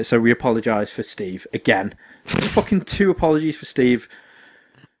go see it. So we apologise for Steve again. Fucking 2 apologies for Steve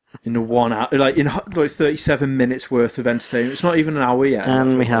in the 1 hour, like 37 minutes worth of entertainment. It's not even an hour yet.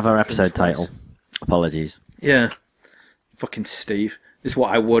 And we have our episode title. Apologies. Yeah, fucking Steve. Is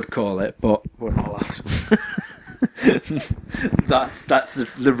what I would call it, but we're not allowed. that's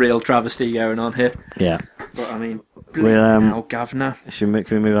the real travesty going on here. Yeah. But I mean, We'll, now, Governor. Can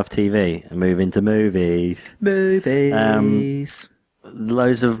we move off TV and move into movies? Movies.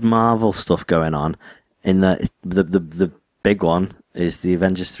 Loads of Marvel stuff going on. In the big one is the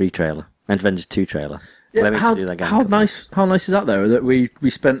Avengers 3 trailer. Avengers 2 trailer. Yeah, Let me how do that again. how nice is that though? That we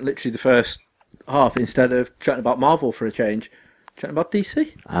spent literally the first half, instead of chatting about Marvel for a change, chatting about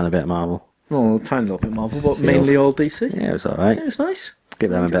DC. And a bit of Marvel. Well, a tiny little bit Marvel, but Shield. mainly all DC. Yeah, it was alright. Yeah, it was nice. Give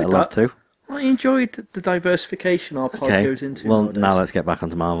them a bit of enjoyed love that. too. I enjoyed the diversification our pod Okay. goes into. Well, nowadays. now let's get back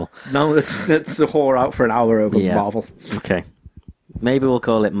onto Marvel. No, let's a whore out for an hour over Yeah. Marvel. Okay. Maybe we'll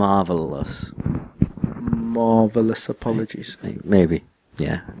call it Marvelous. Marvelous apologies. Maybe.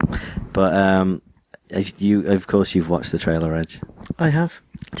 Yeah. But if you, of course, you've watched the trailer, Reg. I have.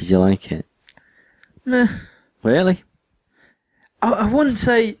 Did you like it? Meh. Really? I wouldn't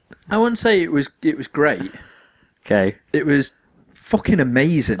say it was great. Okay. It was fucking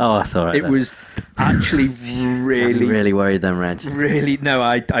amazing. Oh, that's alright. It was actually really, really worried then, Reg. really. No,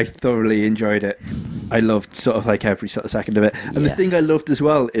 I thoroughly enjoyed it. I loved sort of like every sort of second of it. And Yes. the thing I loved as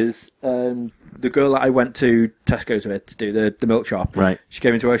well is the girl that I went to Tesco's with to do the milk shop. Right. She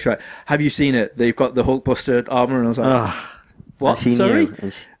came into work. She's like, "Have you seen it? They've got the Hulkbuster armor." And I was like, Oh, "What? she Sorry?"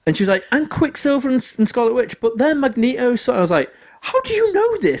 knew. And she was like, "And Quicksilver and Scarlet Witch, but they're Magneto." So I was like, "How do you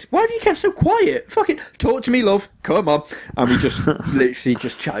know this? Why have you kept so quiet? Fucking talk to me, love. Come on." And we just literally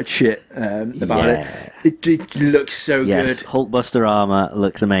just chatted shit about Yeah. it. It looks so Yes, good. Hulkbuster armor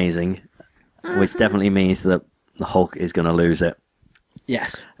looks amazing, which definitely means that the Hulk is going to lose it.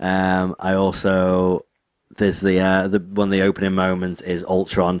 Yes. I also there's the one of the opening moments is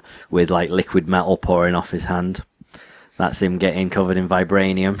Ultron with like liquid metal pouring off his hand. That's him getting covered in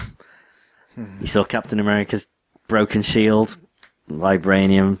vibranium. You saw Captain America's broken shield,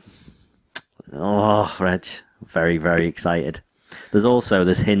 vibranium. Oh, Reg, very very excited.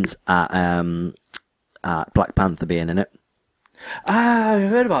 There's hints at Black Panther being in it. Ah, I've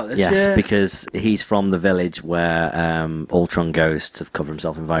heard about this. Yes, yeah. because he's from the village where Ultron goes to cover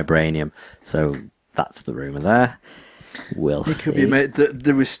himself in vibranium. So that's the rumour there. We'll It see. could be made.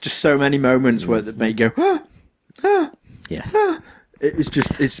 There was just so many moments where that made you go. Yes. It was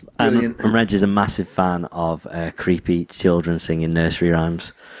just, it's brilliant. And Reg is a massive fan of creepy children singing nursery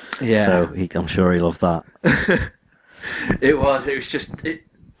rhymes. Yeah. So I'm sure he loved that. It was just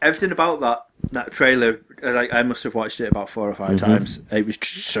everything about that trailer. Like, I must have watched it about 4 or 5 times. It was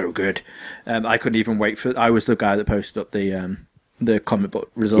just so good. I couldn't even wait for. I was the guy that posted up the comic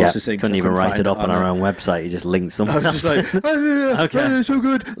book Yeah, resources thing. couldn't so I even write find it up on our there. own website. You just linked someone I was else. just like, oh, yeah, Okay. oh, it's so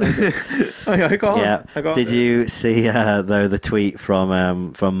good. I got Yeah. it. I got Did it. you see though the tweet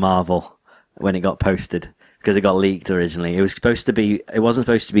from Marvel when it got posted? Because it got leaked originally. It wasn't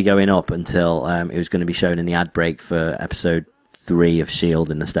supposed to be going up until it was going to be shown in the ad break for episode 3 of Shield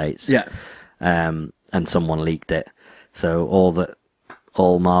in the States. Yeah. And someone leaked it. So all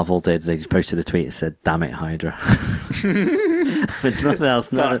all Marvel did. They just posted a tweet that said, "Damn it, Hydra." With nothing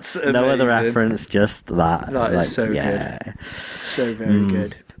else, no other reference, just that. That is so good. So very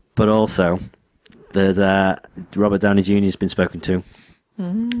good. But also, there's Robert Downey Jr. has been spoken to,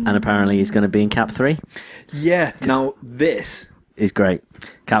 and apparently he's going to be in Cap 3. Yeah, now this is great.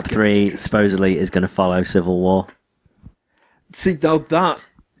 Cap 3 supposedly is going to follow Civil War. See, though, that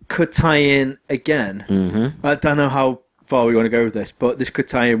could tie in again. Mm-hmm. I don't know how far we want to go with this, but this could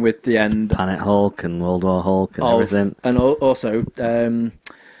tie in with the end. Planet Hulk and World War Hulk and everything. And also,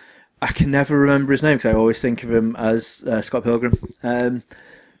 I can never remember his name because I always think of him as Scott Pilgrim.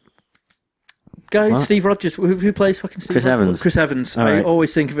 Steve Rogers, who plays fucking Steve Chris Rogers? Evans. Chris Evans. All I right.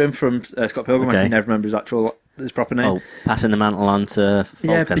 always think of him from Scott Pilgrim. Okay. I can never remember his proper name. Oh, passing the mantle on to Falcon.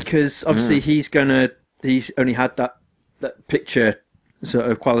 Yeah, because obviously he's only had that picture sort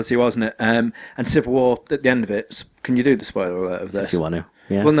of quality, wasn't it? And Civil War at the end of it. Can you do the spoiler alert of this? If you want to.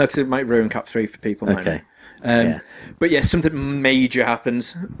 Yeah. Well, no, because it might ruin Cap 3 for people. Okay. Yeah. But yeah, something major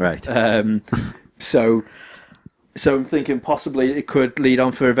happens. Right. So I'm thinking possibly it could lead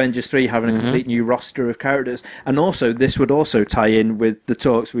on for Avengers 3 having a complete new roster of characters. And also, this would also tie in with the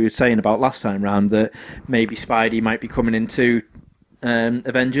talks we were saying about last time round that maybe Spidey might be coming into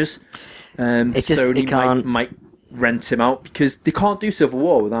Avengers. Sony might rent him out because they can't do Civil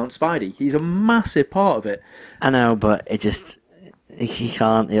War without Spidey. He's a massive part of it. I know, but he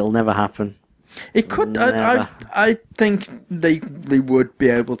can't. It'll never happen. It could. I think they would be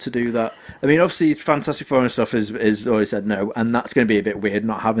able to do that. I mean, obviously, Fantastic Four and stuff is already said no, and that's going to be a bit weird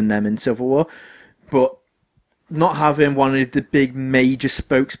not having them in Civil War. But not having one of the big major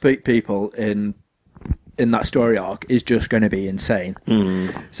spokespeople in that story arc is just going to be insane.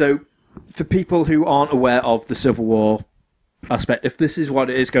 So, for people who aren't aware of the Civil War aspect, if this is what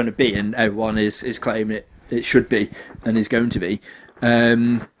it is going to be, and everyone is claiming it should be and is going to be.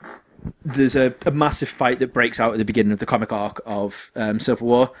 There's a massive fight that breaks out at the beginning of the comic arc of Civil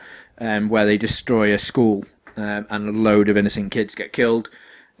War, where they destroy a school and a load of innocent kids get killed.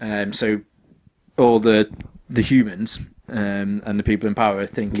 So all the humans and the people in power are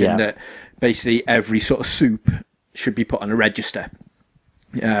thinking that basically every sort of soup should be put on a register.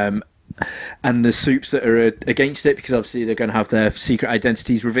 And the soups that are against it, because obviously they're going to have their secret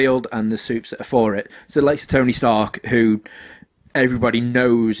identities revealed, and the soups that are for it. So like Tony Stark, who everybody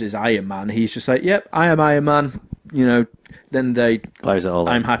knows is Iron Man, he's just like, yep, I am Iron Man, then they close it all.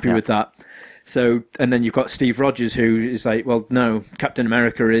 I'm happy with that. So, and then you've got Steve Rogers, who is like, well, no, Captain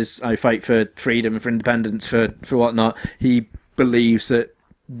America is, I fight for freedom and for independence, for whatnot. He believes that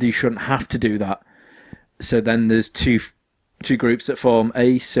they shouldn't have to do that. So then there's two groups that form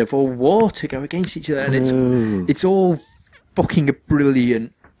a civil war to go against each other, and it's all fucking a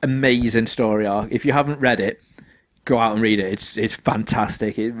brilliant, amazing story arc. If you haven't read it, go out and read it. It's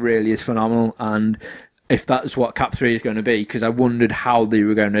fantastic. It really is phenomenal. And if that's what Cap 3 is going to be, because I wondered how they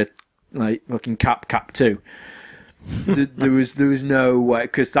were going to fucking Cap 2. there was no way,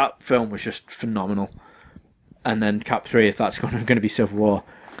 because that film was just phenomenal. And then Cap 3, if that's going to be Civil War,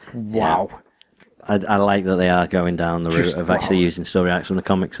 wow. Yeah. I like that they are going down the route of actually using story arcs from the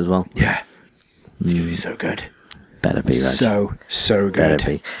comics as well. Yeah. It's going to be so good. Better be, Reg. So good. Better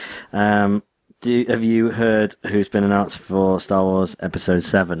be. Have you heard who's been announced for Star Wars Episode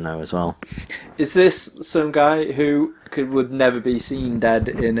 7 now as well? Is this some guy who would never be seen dead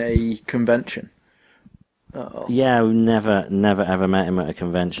in a convention? Uh-oh. Yeah, we never ever met him at a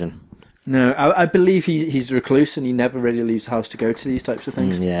convention. No, I believe he's a recluse and he never really leaves the house to go to these types of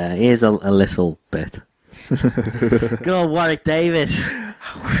things. Yeah, he is a little bit. Go on, Warwick Davis.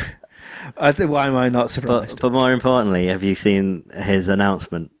 Why am I not surprised? But more importantly, have you seen his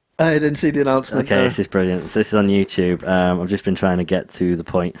announcement? I didn't see the announcement. Okay, This is brilliant. So this is on YouTube. I've just been trying to get to the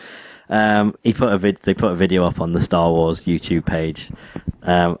point. They put a video up on the Star Wars YouTube page,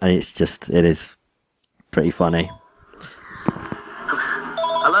 and it is pretty funny.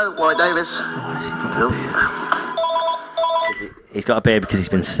 Hello, Warwick Davis. He's got a beard because he's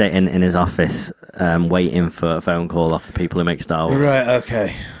been sitting in his office waiting for a phone call off the people who make Star Wars. Right,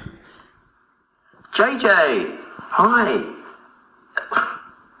 okay. JJ, hi.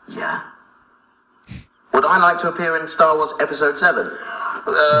 Yeah. Would I like to appear in Star Wars Episode 7?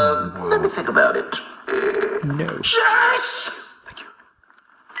 Let me think about it. No. Yes! Thank you.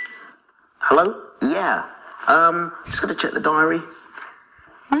 Hello? Yeah. Just gonna check the diary.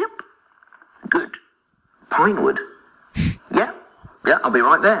 Yep. Good. Pinewood. Yeah, I'll be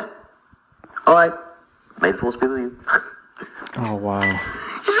right there. All right. May the force be with you. Oh, wow.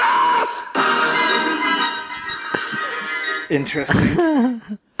 Yes! Interesting.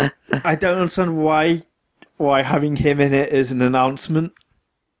 I don't understand why having him in it is an announcement.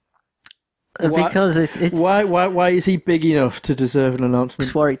 Because it's Why is he big enough to deserve an announcement?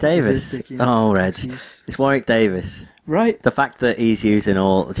 It's Warwick Davis. Is he big enough? Oh, Reg. He's- It's Warwick Davis. Right. The fact that he's using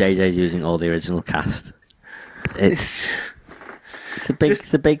JJ's using all the original cast, it's a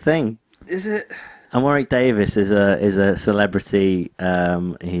big thing. Is it? And Warwick Davis is a celebrity.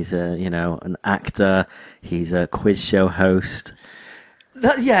 He's an actor. He's a quiz show host.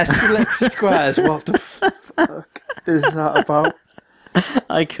 Yes, Electric Squares. What the fuck is that about?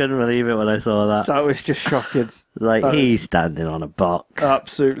 I couldn't believe it when I saw that. That was just shocking. Like that he's standing on a box.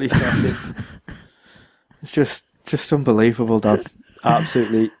 Absolutely shocking. It's just unbelievable, Dan.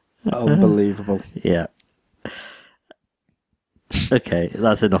 Absolutely unbelievable. Yeah. Okay,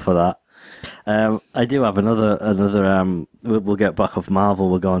 that's enough of that. I do have another. We'll get back off Marvel.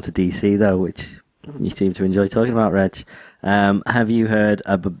 We'll go on to DC though, which you seem to enjoy talking about, Reg. Have you heard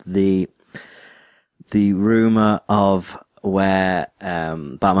about the rumor of where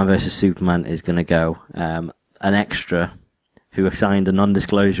Batman vs Superman is going to go? An extra who signed a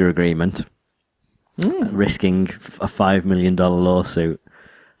non-disclosure agreement, risking a $5 million lawsuit,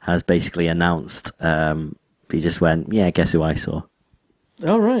 has basically announced. He just went, "Yeah, guess who I saw."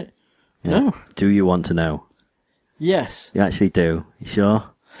 All right. Yeah. No. Do you want to know? Yes. You actually do. You sure?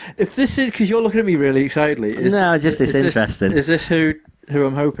 If this is because you're looking at me really excitedly. No, just it's interesting. Is this who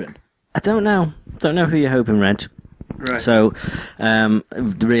I'm hoping? I don't know. Don't know who you're hoping, Reg. Right. So,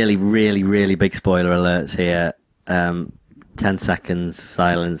 really, really, really big spoiler alerts here. 10 seconds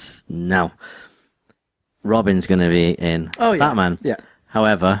silence now. Robin's going to be in Batman. Yeah.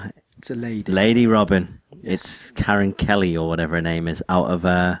 However, It's a lady. Lady Robin. It's Karen Kelly or whatever her name is out of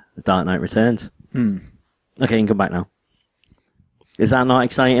The Dark Knight Returns. Hmm. Okay, you can come back now. Is that not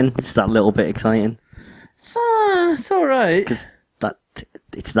exciting? Just that little bit exciting? It's all right. Because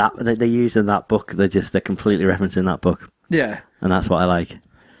it's that they used in that book. They're completely referencing that book, Yeah. and that's what I like.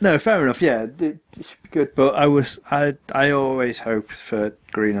 No, fair enough. Yeah, it should be good. But I always hoped for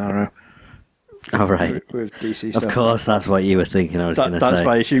Green Arrow. All right. With DC stuff. Of course, that's what you were thinking. I was going to That's say.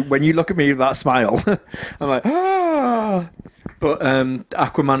 my issue. When you look at me with that smile, I'm like, ah. But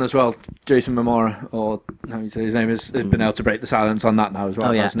Aquaman as well, Jason Momoa, or how you say his name, has been able to break the silence on that now as well,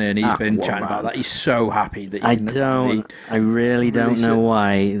 Oh, yeah. hasn't he? And he's been chatting about that. He's so happy that he can I really don't release know it.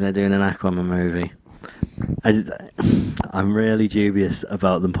 why they're doing an Aquaman movie. I'm really dubious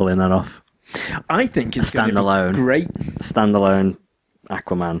about them pulling that off. I think it's A going to standalone. be great. Standalone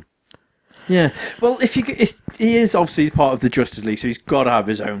Aquaman. Yeah. Well, if he is obviously part of the Justice League, so he's got to have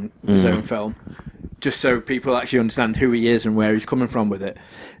his own film, just so people actually understand who he is and where he's coming from with it.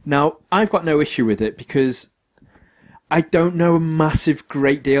 Now, I've got no issue with it because I don't know a massive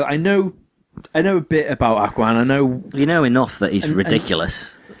great deal. I know a bit about Aquaman. I know. You know enough that he's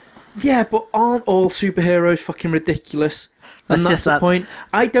ridiculous. Yeah, but aren't all superheroes fucking ridiculous? And That's that's just the that- point.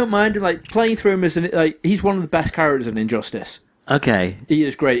 I don't mind him playing through him as he's one of the best characters in Injustice. Okay. He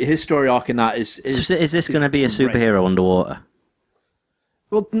is great. His story arc in that is So is this going to be a great. superhero underwater?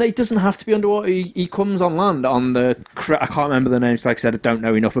 Well, no, he doesn't have to be underwater. He comes on land on the... I can't remember the names. Like I said, I don't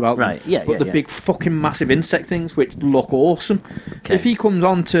know enough about them. Right, yeah, But the yeah. big fucking massive insect things, which look awesome. Okay. If he comes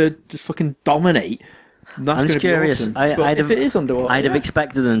on to just fucking dominate, that's I'm going just to be curious. awesome. I'd But if have- it is underwater... I'd have yeah.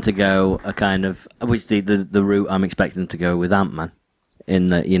 expected them to go a kind of, which the route I'm expecting them to go with Ant-Man, in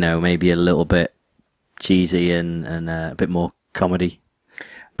that, maybe a little bit cheesy and a bit more comedy.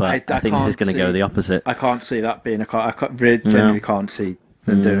 But I think this is going to go the opposite. I can't see that being I genuinely can't see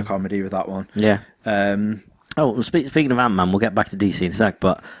them doing a comedy with that one. Yeah. Um, Oh, well, speaking of Ant-Man, we'll get back to DC in a sec,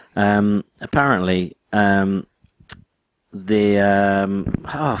 but apparently for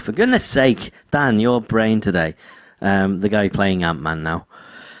goodness sake, Dan, your brain today, the guy playing Ant-Man now,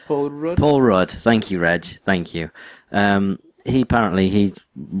 Paul Rudd. Paul Rudd, thank you, Reg, thank you. He's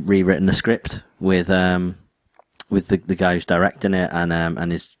rewritten a script with the guy who's directing it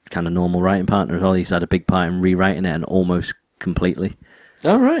and his kind of normal writing partner as well. He's had a big part in rewriting it and almost completely.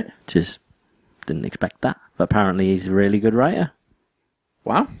 All right. Just didn't expect that. But apparently he's a really good writer.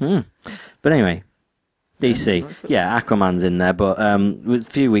 Wow. But anyway, DC. Yeah, Aquaman's in there. But a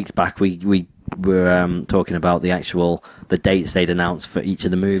few weeks back we were talking about the dates they'd announced for each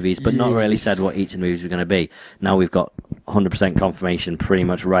of the movies, but not really said what each of the movies were going to be. Now we've got 100% confirmation pretty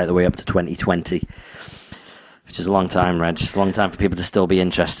much right the way up to 2020. Which is a long time, Reg. It's a long time for people to still be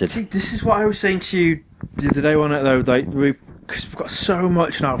interested. See, this is what I was saying to you the other day on it, though. Because we've got so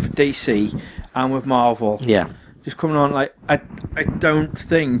much now for DC and with Marvel. Yeah. Just coming on, I don't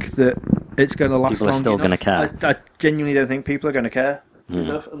think that it's going to last People are long still enough. gonna care. I genuinely don't think people are going to care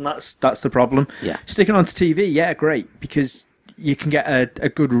enough, and that's the problem. Yeah. Sticking on to TV, yeah, great, because you can get a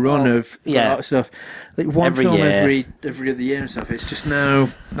good run of a lot of stuff. Like one Every film year. every other year and stuff. It's just no.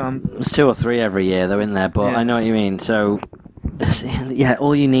 There's 2 or 3 every year, though, in there, but Yeah. I know what you mean. So, yeah,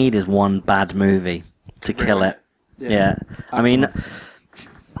 all you need is one bad movie to kill it. Yeah. I mean,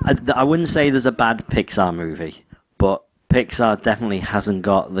 I wouldn't say there's a bad Pixar movie, but Pixar definitely hasn't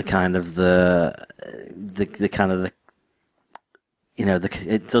got the kind of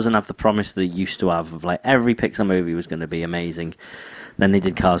it doesn't have the promise that it used to have of like every Pixar movie was going to be amazing. Then they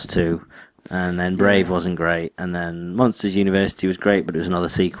did Cars 2, and then Brave wasn't great, and then Monsters University was great, but it was another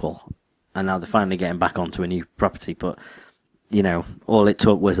sequel. And now they're finally getting back onto a new property, but all it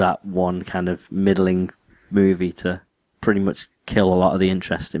took was that one kind of middling movie to pretty much kill a lot of the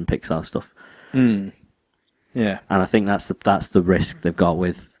interest in Pixar stuff. Yeah. And I think that's the risk they've got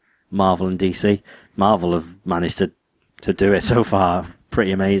with Marvel and DC. Marvel have managed to do it so far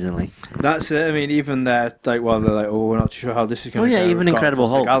pretty amazingly. That's it. I mean, even they're like, we're not sure how this is going to go. Even We've got Incredible Across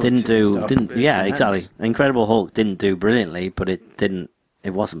the Hulk Galaxy and stuff. didn't. It's Yeah, immense. exactly. Incredible Hulk didn't do brilliantly, but it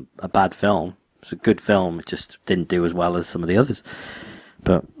wasn't a bad film. It was a good film. It just didn't do as well as some of the others.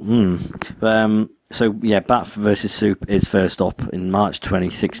 But so yeah, Bat vs Soup is first up in March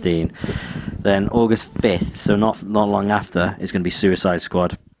 2016. Then August 5th, so not long after, is going to be Suicide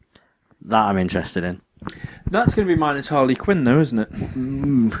Squad. That I'm interested in. That's going to be minus Harley Quinn, though, isn't it?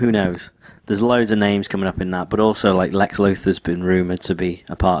 Who knows? There's loads of names coming up in that, but also like Lex Luthor's been rumoured to be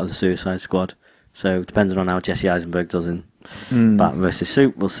a part of the Suicide Squad. So depending on how Jesse Eisenberg does in Bat vs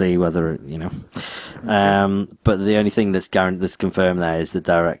Soup, we'll see whether But the only thing that's confirmed there is the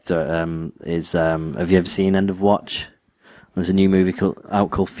director is. Have you ever seen End of Watch? There's a new movie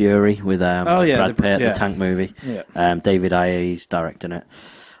called Fury with Brad Pitt, the tank movie. Yeah. David Ayer's directing it.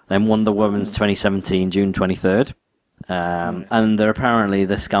 Then Wonder Woman's 2017, June 23rd. And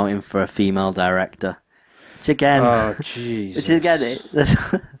they're scouting for a female director. Which again... Oh, jeez. Which again,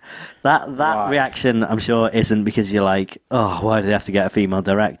 that reaction, I'm sure, isn't because you're like, oh, why do they have to get a female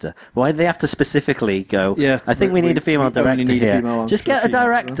director? Why do they have to specifically go, I think we need a female director here. Just get a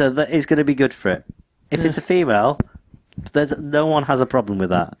director that is going to be good for it. If it's a female, no one has a problem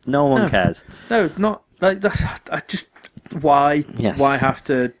with that. No one cares. No, not... Like, I just... Why? Yes. Why have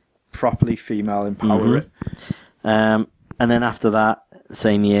to properly female empower it? And then after that,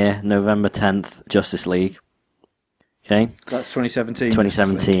 same year, November 10th, Justice League. Okay, That's 2017.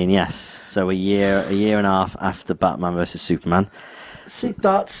 2017, yes. So a year and a half after Batman vs Superman. See,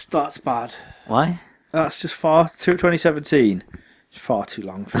 that's bad. Why? That's just 2017. It's far too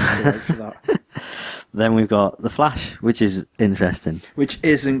long for me to wait for that. Then we've got The Flash, which is interesting. Which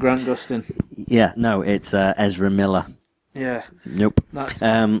isn't Grant Gustin. Yeah, no, it's Ezra Miller. Yeah. Nope.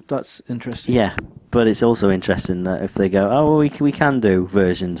 That's interesting. Yeah, but it's also interesting that if they go, oh, well, we can do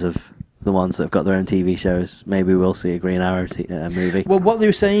versions of the ones that have got their own TV shows, maybe we'll see a Green Arrow movie. Well, what they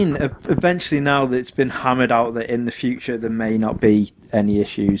were saying, eventually now that it's been hammered out that in the future there may not be any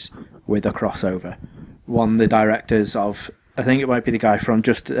issues with a crossover. One of the directors of, I think it might be the guy from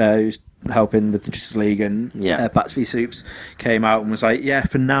who's helping with the Justice League and Bats v Soups, came out and was like, yeah,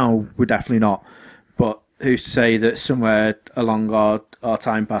 for now we're definitely not. But who's to say that somewhere along our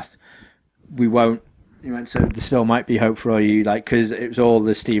time path we won't? You went, so there still might be hope for you, like, because it was all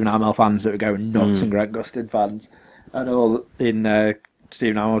the Stephen Amell fans that were going nuts and Grant Gustin fans, and all in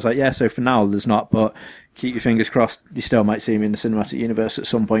Stephen Amell was like, yeah, so for now there's not, but keep your fingers crossed, you still might see him in the cinematic universe at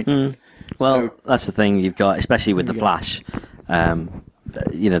some point. Well, So, that's the thing you've got, especially with the Flash.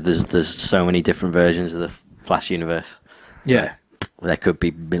 There's so many different versions of the Flash universe. yeah. There could be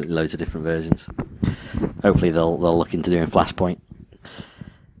loads of different versions. Hopefully they'll look into doing Flashpoint.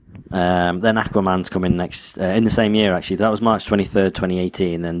 Then Aquaman's coming next in the same year, actually. That was March 23rd,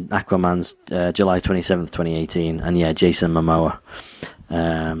 2018. Then Aquaman's July 27th, 2018. And Jason Momoa.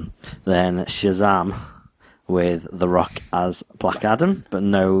 Then Shazam with The Rock as Black Adam, but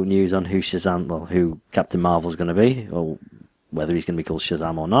no news on who Captain Marvel's going to be, or whether he's going to be called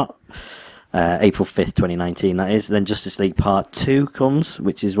Shazam or not. April 5th, 2019, that is. Then Justice League Part 2 comes,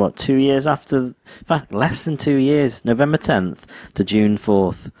 which is 2 years after... In fact, less than 2 years. November 10th to June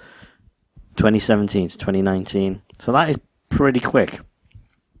 4th, 2017 to 2019. So that is pretty quick.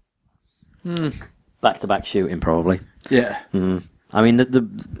 Back-to-back shooting, probably. Yeah. I mean,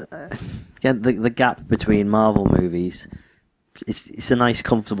 the gap between Marvel movies, it's a nice,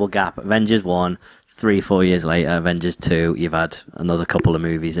 comfortable gap. Avengers 1... 3-4 years later, Avengers 2, you've had another couple of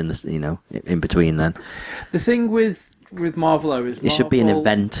movies in between then. The thing with Marvel, though, is It should be an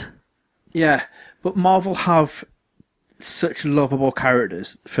event. Yeah, but Marvel have such lovable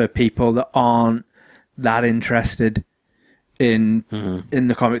characters for people that aren't that interested in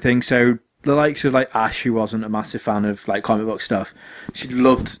the comic thing. So the likes of like Ash, who wasn't a massive fan of like comic book stuff, she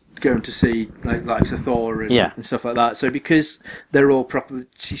loved going to see like likes of Thor and stuff like that. So because they're all proper,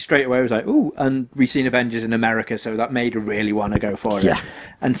 she straight away was like, "Ooh!" And we've seen Avengers in America, so that made her really want to go for it. Yeah.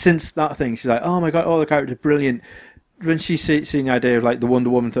 And since that thing, she's like, "Oh my god, all the characters are brilliant." When she's seen the idea of like the Wonder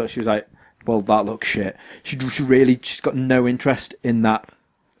Woman thought, she was like, "Well, that looks shit." She's got no interest in that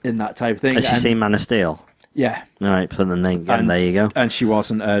type of thing. Has she seen Man of Steel? Yeah. All right, so then there you go. And she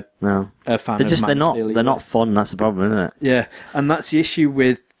wasn't a fan. They're not fun. That's the problem, isn't it? Yeah, and that's the issue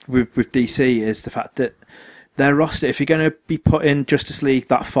with DC is the fact that their roster. If you're going to be putting Justice League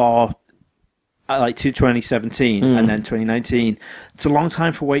that far, like to 2017 and then 2019, it's a long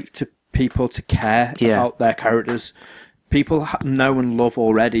time for people to care about their characters. People know and love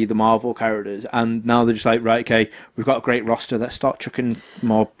already the Marvel characters, and now they're just like, right, okay, we've got a great roster. Let's start chucking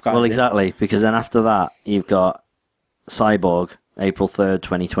more guys. Well, exactly, because then after that, you've got Cyborg, April 3rd,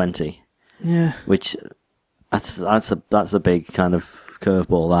 2020. Yeah, which that's a big kind of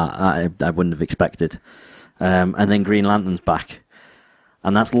curveball that I wouldn't have expected. And then Green Lantern's back,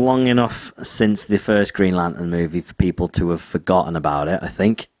 and that's long enough since the first Green Lantern movie for people to have forgotten about it, I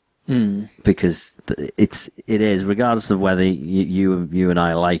think. Because it is, regardless of whether you and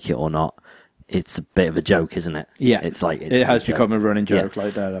I like it or not, it's a bit of a joke, isn't it? Yeah, it has become a running joke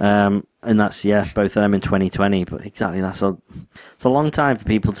like that. And that's both of them in 2020. But exactly, it's a long time for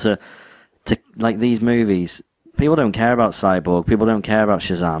people to like these movies. People don't care about Cyborg. People don't care about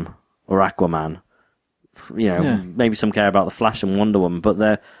Shazam or Aquaman. Maybe some care about the Flash and Wonder Woman, but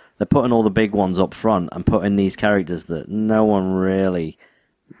they're putting all the big ones up front and putting these characters that no one really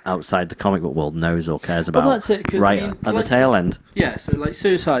outside the comic book world knows or cares about. Well, that's it, at the tail end. Yeah, so like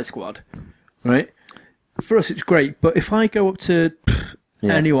Suicide Squad, right? For us, it's great, but if I go up to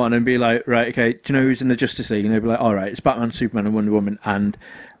anyone and be like, right, okay, do you know who's in the Justice League? And they'll be like, all right, it's Batman, Superman, and Wonder Woman, and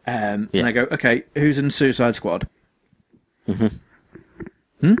I go, okay, who's in Suicide Squad? Yeah.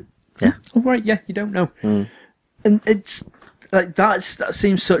 Oh, right, yeah, you don't know. And it's like that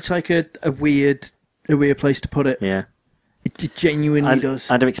seems such like a weird place to put it. Yeah. It genuinely does.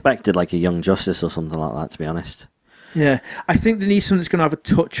 I'd have expected like a Young Justice or something like that, to be honest. Yeah, I think they need something that's going to have a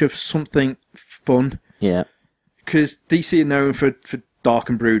touch of something fun. Yeah. Because DC are known for dark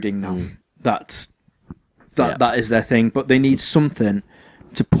and brooding now. That is their thing, but they need something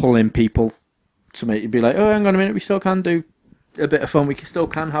to pull in people to make you be like, oh, hang on a minute, we still can do a bit of fun. We still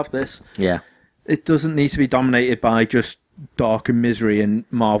can have this. Yeah. It doesn't need to be dominated by just dark and misery, and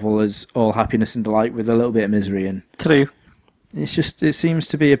Marvel is all happiness and delight with a little bit of misery. And true. It's just, it seems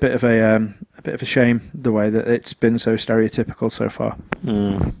to be a bit of a shame the way that it's been so stereotypical so far.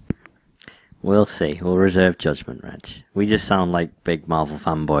 We'll see. We'll reserve judgment, Reg. We just sound like big Marvel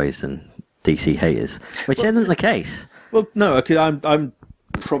fanboys and DC haters, which isn't the case. Well, no, I'm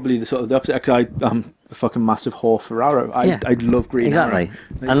probably the sort of the opposite. Because I'm a fucking massive whore for Arrow. I love Green Arrow.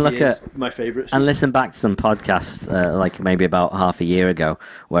 And look at my favourite. And listen back to some podcasts, like maybe about half a year ago,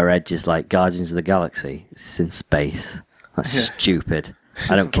 where Edge is like, Guardians of the Galaxy, it's in space. That's stupid.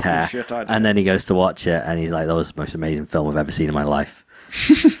 I don't care. And then he goes to watch it, and he's like, that was the most amazing film I've ever seen in my life.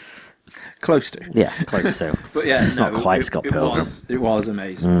 Close to. Yeah, close to. But yeah, it's not quite Scott Pilgrim. It was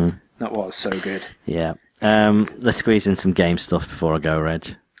amazing. That was so good. Yeah. Let's squeeze in some game stuff before I go,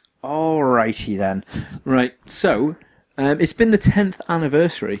 Reg. Alrighty then. Right, so it's been the 10th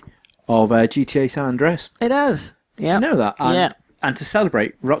anniversary of GTA San Andreas. It has. Yeah. You know that? Yeah. And to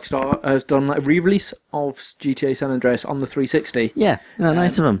celebrate, Rockstar has done a re-release of GTA San Andreas on the 360. Yeah,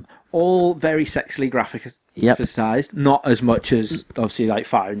 nice of them. All very sexily graphicised, not as much as obviously like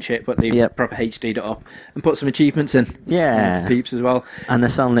Fire and shit, but they proper HD'd it up and put some achievements in. Yeah, for peeps as well. And they're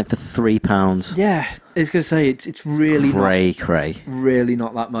selling it for £3. Yeah, I was going to say it's really cray. Really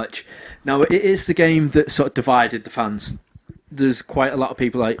not that much. Now it is the game that sort of divided the fans. There's quite a lot of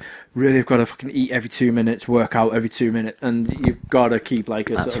people like, really, I've got to fucking eat every 2 minutes, work out every 2 minutes, and you've got to keep like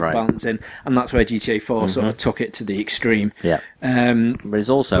a sort of balance in. And that's where GTA 4 sort of took it to the extreme. Yeah. But it's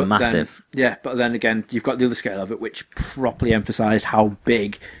also massive. But then again, you've got the other scale of it, which properly emphasised how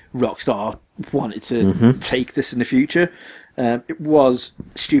big Rockstar wanted to take this in the future. It was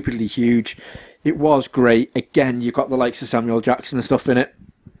stupidly huge. It was great. Again, you've got the likes of Samuel Jackson and stuff in it.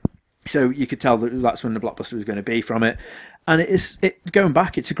 So you could tell that that's when the blockbuster was going to be from it. And going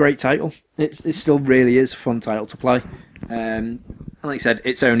back, it's a great title. It still really is a fun title to play. And like I said,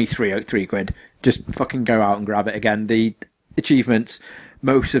 it's only £3 Just fucking go out and grab it again. The achievements,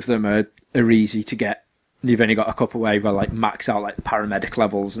 most of them are easy to get. You've only got a couple where you've got like max out like the paramedic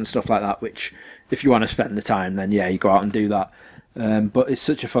levels and stuff like that, which if you want to spend the time, then yeah, you go out and do that. But it's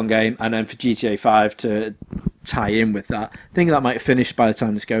such a fun game. And then for GTA 5 to tie in with that. I think that might have finished by the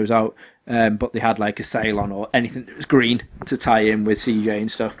time this goes out, but they had like a sale on or anything that was green to tie in with CJ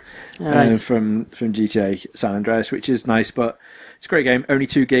and stuff Nice. from GTA San Andreas, which is nice. But it's a great game. Only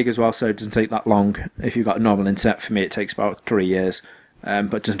 2 gig as well, so it doesn't take that long. If you've got a normal internet, for me it takes about 3 years,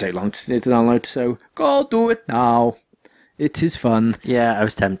 but it doesn't take long to download. So go do it now. It is fun. Yeah, I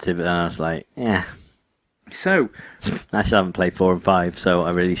was tempted, but then I was like, yeah. So I still haven't played 4 and 5, so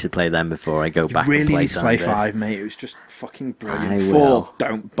I really should play them before I go back really and play need to play San Andreas. 5, mate. It was just fucking brilliant. I 4, will.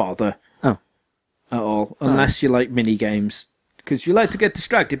 don't bother. Oh. At all, unless you like mini games, because you like to get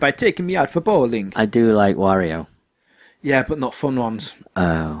distracted by taking me out for bowling. I do like Wario. Yeah, but not fun ones.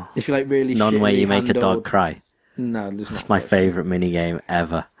 Oh. If you like really None where shitty you make a handled- dog cry. No, there's It's not. my favourite mini game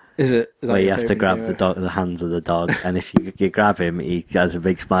ever. Is it? Is that Where you your have to favourite grab game the ever? dog, the hands of the dog, and if you grab him, he has a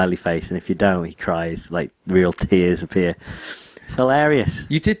big smiley face, and if you don't, he cries, like real tears appear. It's hilarious.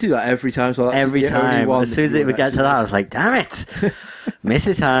 You did do that every time. So that's Every the only time. one As that soon as you it would get to that, I was like, damn it! Miss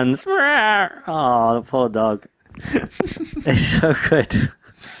his hands. Oh, the poor dog. It's so good.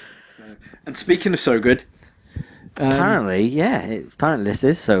 And speaking of so good, Apparently, yeah. Apparently this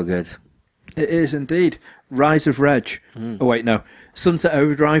is so good. it is indeed. Rise of Reg. Oh wait, no. Sunset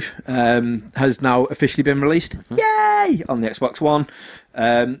Overdrive has now officially been released. Yay! On the Xbox One.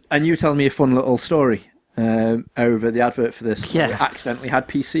 And you were telling me a fun little story over the advert for this. Yeah. It accidentally had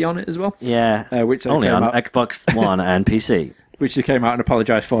PC on it as well. Yeah. Which Only came on out, Xbox One and PC. which they came out and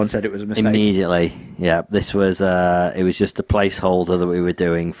apologised for and said it was a mistake. Immediately, yeah. This was it was just a placeholder that we were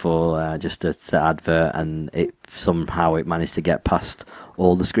doing for just a advert, and it somehow it managed to get past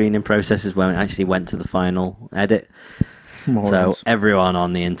all the screening processes when it actually went to the final edit. Morons. So everyone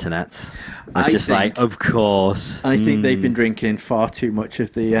on the internet was I just like, think- of course. I think they've been drinking far too much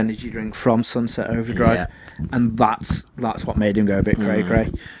of the energy drink from Sunset Overdrive, and that's what made him go a bit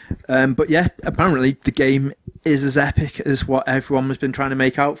cray-cray. But yeah, apparently the game is as epic as what everyone has been trying to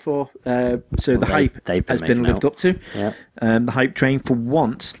make out for. So the hype they've been has been making lived out. up to. Yeah. The hype train for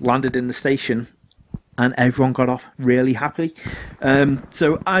once landed in the station, and everyone got off really happy.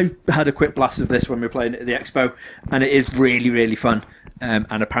 So I had a quick blast of this when we were playing it at the Expo, and it is really, really fun. And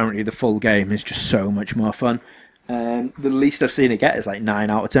apparently the full game is just so much more fun. The least I've seen it get is like 9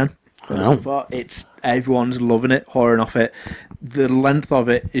 out of 10. Wow. So far, everyone's loving it, whoring off it. The length of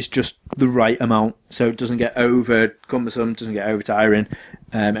it is just the right amount, so it doesn't get over cumbersome, doesn't get over tiring,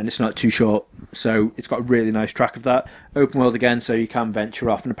 and it's not too short. So it's got a really nice track of that. Open world again, so you can venture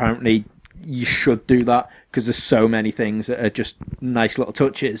off, and apparently you should do that because there's so many things that are just nice little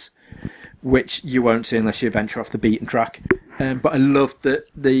touches, which you won't see unless you venture off the beaten track. But I loved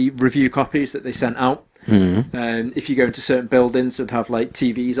the review copies that they sent out. If you go into certain buildings, it'd have like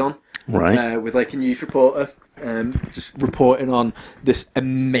TVs on, Right. with like a news reporter, just reporting on this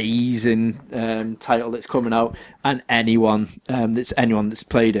amazing title that's coming out, and anyone that's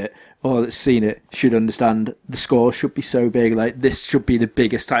played it or that's seen it should understand the score should be so big. Like, this should be the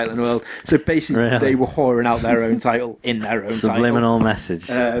biggest title in the world. So basically, Really? they were whoring out their own title in their own Subliminal message.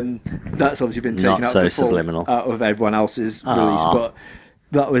 title. That's obviously been Not taken out so the full subliminal. out of everyone else's Aw. release, but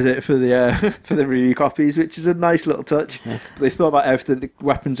that was it for the for the review copies, which is a nice little touch. They thought about everything. The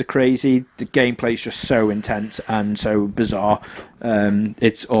weapons are crazy. The gameplay is just so intense and so bizarre.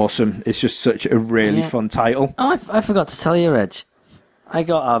 It's awesome. It's just such a really fun title. Oh, I forgot to tell you, Reg. I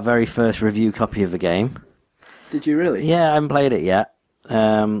got our very first review copy of the game. Did you really? Yeah, I haven't played it yet.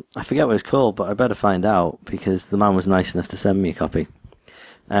 I forget what it's called, but I better find out because the man was nice enough to send me a copy.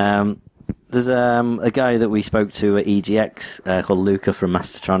 There's a guy that we spoke to at EGX called Luca from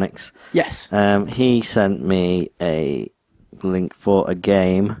Mastertronics. Yes. He sent me a link for a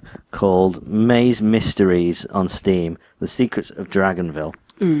game called Maze Mysteries on Steam: The Secrets of Dragonville.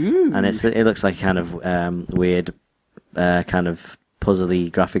 Ooh. And it looks like a kind of weird, kind of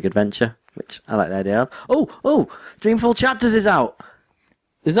puzzly graphic adventure, which I like the idea of. Oh, Dreamfall Chapters is out.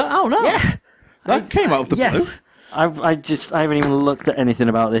 Is that out now? Yeah, That came out of the blue. yes. I haven't even looked at anything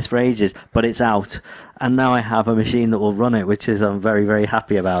about this for ages, but it's out, and now I have a machine that will run it, which is I'm very, very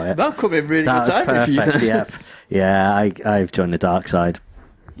happy about it. That could be really That good was timing for you. perfect. then. Yep. Yeah, I've joined the dark side.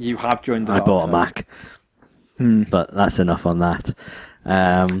 You have joined the I dark bought a side. Mac, but that's enough on that.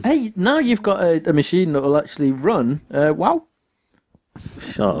 Hey, now you've got a machine that will actually run. WoW.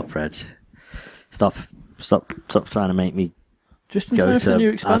 Shut up, Reg. Stop trying to make me Just in go time for the new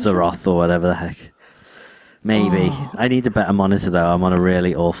to expansion. Azeroth or whatever the heck. Maybe. I need a better monitor though. I'm on a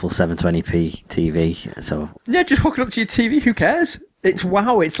really awful 720p TV, so Yeah, just hook it up to your TV. Who cares? It's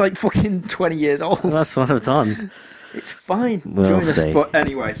WoW. It's like fucking 20 years old. that's what I've done. It's fine. We'll Join see. us. But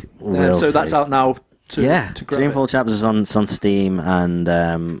anyway, We'll so that's see. out now. to grab it. Dreamfall Chapters is on Steam and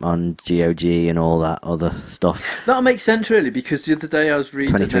on GOG and all that other stuff. That makes sense, really, because the other day I was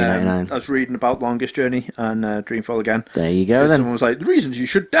reading $23.99. I was reading about Longest Journey and Dreamfall again. There you go, And then. someone was like, the reasons you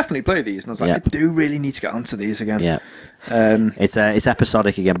should definitely play these. And I was like, Yeah. I do really need to get onto these again. Yeah. It's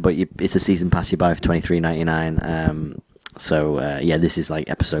episodic again, but it's a season pass you buy for $23.99. This is like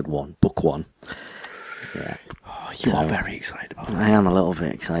episode 1, book 1. Yeah. Oh, you are very excited about that. I am a little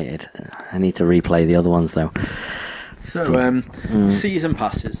bit excited. I need to replay the other ones though. So, season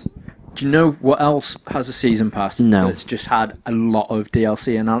passes. Do you know what else has a season pass? No. That's just had a lot of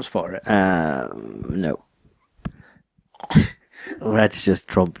DLC announced for it. No. Red's just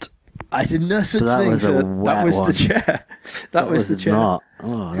trumped. I did no such that thing. was a So wet that was one. the chair. That was the chair. Not.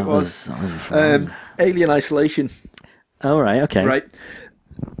 Oh, that was. was wrong. Alien Isolation. Oh, right, okay. Right.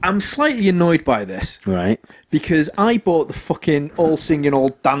 I'm slightly annoyed by this Right. because I bought the fucking all singing,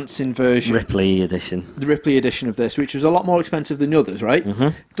 all dancing version. Ripley edition. The Ripley edition of this, which was a lot more expensive than the others, right? Mm-hmm.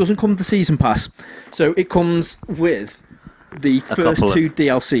 Doesn't come with the season pass, so it comes with the first couple two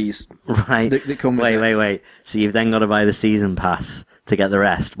DLCs. Right. That come with it. Wait. So you've then got to buy the season pass to get the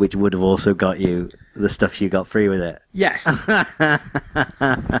rest, which would have also got you the stuff you got free with it. Yes. How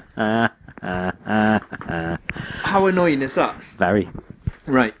annoying is that? Very.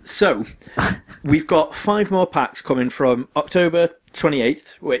 Right, so we've got 5 more packs coming from October 28th,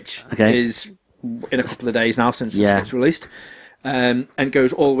 which is in a couple of days now since this gets released, and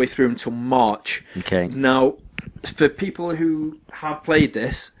goes all the way through until March. Okay. Now, for people who have played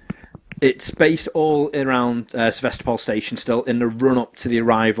this, it's based all around Sevastopol Station still in the run-up to the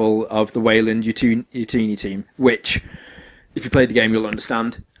arrival of the Wayland Utini team, which, if you played the game, you'll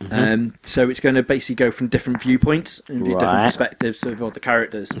understand. So it's going to basically go from different viewpoints and different perspectives of all the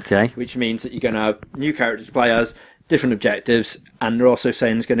characters. Okay. Which means that you're going to have new characters to play as, different objectives, and they're also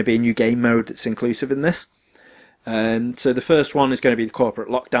saying there's going to be a new game mode that's inclusive in this. So the first one is going to be the corporate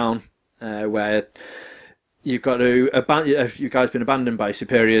lockdown, where you've got to you guys been abandoned by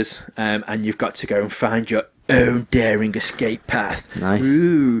superiors, and you've got to go and find your own daring escape path. Nice.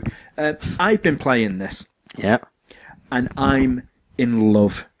 Ooh. I've been playing this. Yeah. And I'm in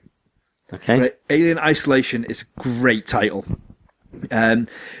love. Okay. Right? Alien Isolation is a great title.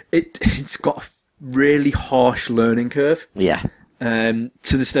 It's got a really harsh learning curve. Yeah. To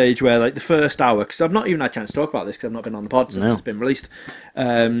the stage where, like, the first hour, because I've not even had a chance to talk about this because I've not been on the pod since it's been released.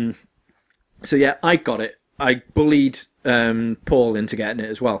 So yeah, I got it. I bullied Paul into getting it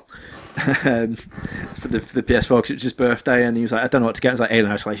as well. For the PS4 because it was his birthday, and he was like, I don't know what to get. I was like,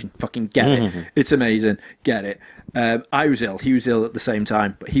 Alien Isolation, fucking get it. It's amazing, get it. I was ill, he was ill at the same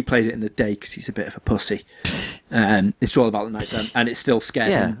time, but he played it in the day because he's a bit of a pussy. It's all about the night time, and it's still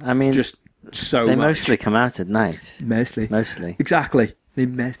scared him. I mean, just so they much. mostly come out at night. Mostly. Exactly. They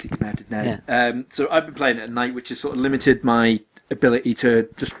mostly come out at night. Yeah. So I've been playing it at night, which has sort of limited my ability to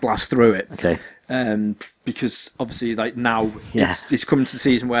just blast through it. Okay. Because obviously, like, now it's coming to the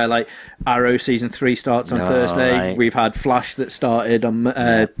season where, like, Arrow season 3 starts on Thursday. Right. We've had Flash that started on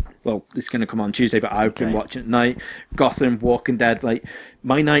well, it's going to come on Tuesday, but I've been watching at night. Gotham, Walking Dead, like,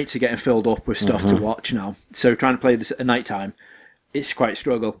 my nights are getting filled up with stuff to watch now. So trying to play this at night time, it's quite a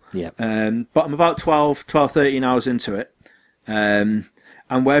struggle. Yeah. But I'm about 12, 13 hours into it.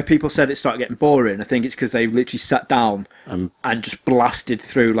 And where people said it started getting boring, I think it's because they've literally sat down and just blasted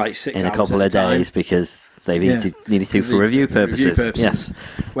through like 6 hours in a couple of days because they needed to for review purposes. Yes.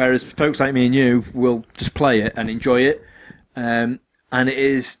 Whereas folks like me and you will just play it and enjoy it. And it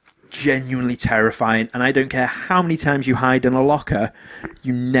is genuinely terrifying. And I don't care how many times you hide in a locker,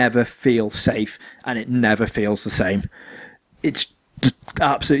 you never feel safe, and it never feels the same. It's just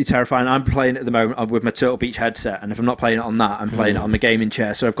absolutely terrifying. I'm playing it at the moment with my Turtle Beach headset, and if I'm not playing it on that, I'm playing it on my gaming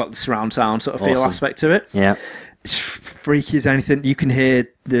chair, so I've got the surround sound sort of feel aspect to it. Yeah. It's freaky as anything. You can hear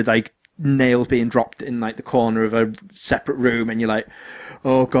the, like, nails being dropped in, like, the corner of a separate room, and you're like,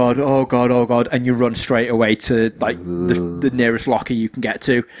 oh god, oh god, oh god, and you run straight away to, like, the nearest locker you can get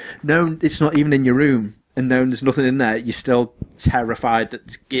to. No, it's not even in your room, and no, there's nothing in there. You're still terrified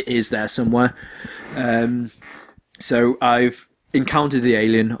that it is there somewhere. So I've encountered the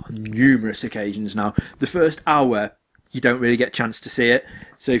alien on numerous occasions now. The first hour, you don't really get a chance to see it.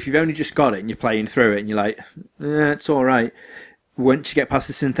 So if you've only just got it and you're playing through it and you're like, it's all right. Once you get past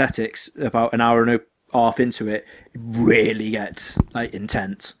the synthetics, about an hour and a half into it, it really gets, like,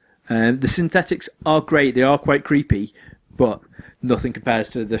 intense. The synthetics are great. They are quite creepy, but nothing compares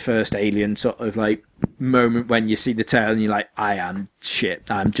to the first Alien sort of, like, moment when you see the tail and you're like, I am shit.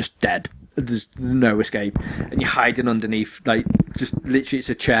 I'm just dead. There's no escape, and you're hiding underneath, like, just literally it's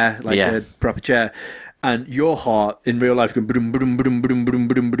a chair, like a proper chair, and your heart in real life going boom, boom, boom, boom, boom, boom,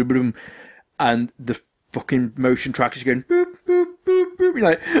 boom, boom, boom, and the fucking motion track is going boop boop boop boop. You're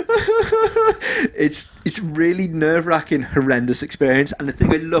like, it's really nerve-wracking, horrendous experience. And the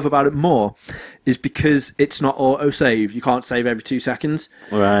thing I love about it more is because it's not auto-save. You can't save every 2 seconds.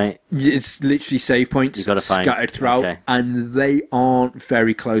 Right. It's literally save points You've got to find scattered throughout, okay. and they aren't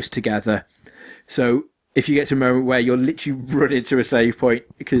very close together. So if you get to a moment where you're literally running to a save point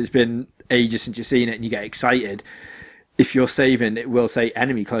because it's been ages since you've seen it and you get excited, if you're saving, it will say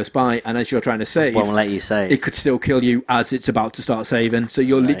enemy close by, and as you're trying to save, Won't let you save. it could still kill you as it's about to start saving. So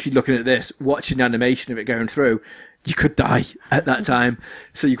you're literally looking at this, watching the animation of it going through. You could die at that time.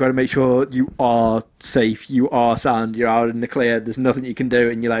 So you've got to make sure you are safe, you are sound, you're out in the clear, there's nothing you can do,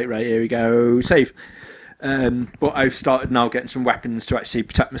 and you're like, right, here we go, save. But I've started now getting some weapons to actually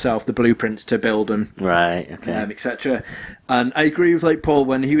protect myself, the blueprints to build them, Right, okay. etc. And I agree with like Paul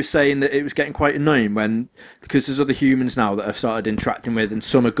when he was saying that it was getting quite annoying because there's other humans now that I've started interacting with, and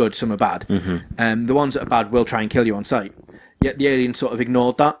some are good, some are bad. Mm-hmm. The ones that are bad will try and kill you on sight. Yet the alien sort of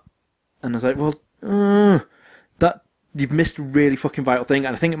ignored that, and I was like, well, that you've missed a really fucking vital thing.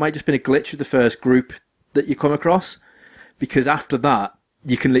 And I think it might just been a glitch with the first group that you come across, because after that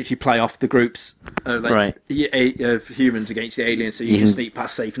you can literally play off the groups of humans against the aliens, so you can sneak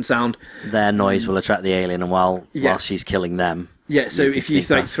past safe and sound. Their noise will attract the alien, and while she's killing them... Yeah, so if you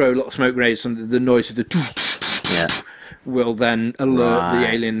throw a lot of smoke grenades, the noise of the... will then alert the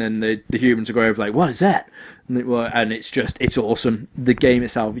alien, and the humans will go over like, what is that? And it's awesome. The game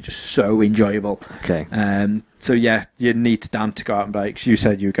itself is just so enjoyable. Okay. So yeah, you need to Dan to go out and buy it, because you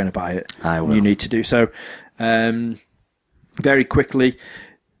said you were going to buy it. I will. You need to do so. Very quickly,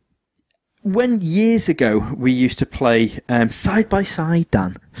 when years ago we used to play side by side,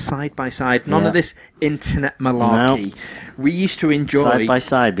 Dan, side by side, none of this internet malarkey. Nope. We used to enjoy Side by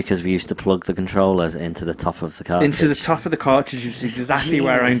side, because we used to plug the controllers into the top of the cartridge. into the top of the cartridge, which is exactly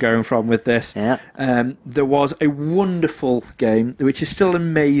where I'm going from with this. Yeah. There was a wonderful game which is still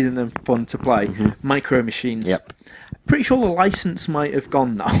amazing and fun to play, Micro Machines. Yep. Pretty sure the license might have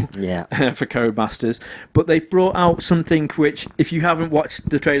gone now Yeah. for Codemasters, but they brought out something which, if you haven't watched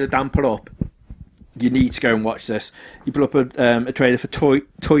the trailer Dan put up, you need to go and watch this. You put up a trailer for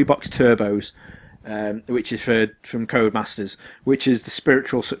Toy Box Turbos, which is from Codemasters, which is the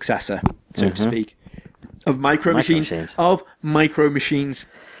spiritual successor, so to speak, of Micro Machines. Of Micro Machines.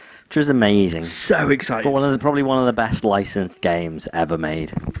 Which was amazing. So exciting. But probably one of the best licensed games ever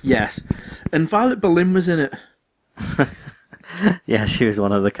made. Yes. And Violet Berlin was in it. Yeah, she was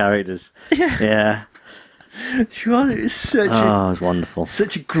one of the characters. Yeah. She was. It was It was wonderful.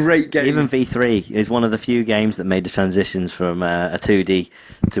 such a great game. Even V3 is one of the few games that made the transitions from a 2D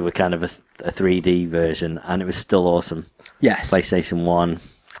to a kind of a 3D version, and it was still awesome. Yes. PlayStation 1.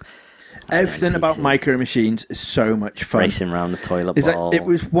 Everything about PC. Micro Machines is so much fun. Racing around the toilet Is that bowl. it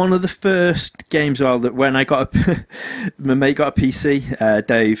was one of the first games that when I got my mate got a PC,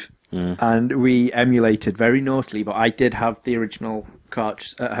 Dave, and we emulated very naughtily, but I did have the original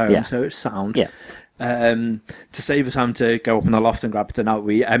cartridge at home, so it's sound. Yeah. To save us having to go up in the loft and grab the thing out,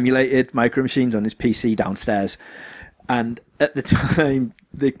 we emulated Micro Machines on his PC downstairs. And at the time,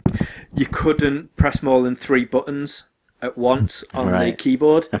 you couldn't press more than 3 buttons at once on the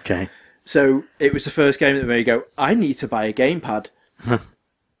keyboard. Okay. So it was the first game that made me go, I need to buy a gamepad.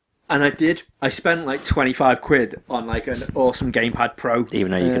 And I did. I spent like 25 quid on like an awesome gamepad Pro.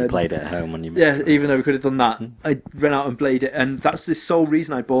 Even though you could have played it at home when you... Yeah, even though we could have done that. I went out and played it, and that's the sole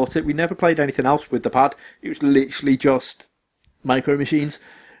reason I bought it. We never played anything else with the pad. It was literally just Micro Machines.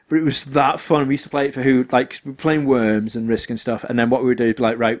 But it was that fun. We used to play it for we were playing Worms and Risk and stuff, and then what we would do is be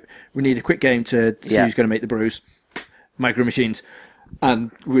like, right, we need a quick game to see who's going to make the brews. Micro Machines.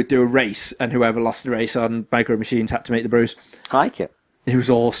 And we'd do a race, and whoever lost the race on Micro Machines had to make the brews. I like it. It was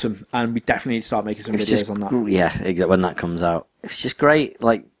awesome, and we definitely need to start making some videos on that. Yeah, exactly. When that comes out, it's just great.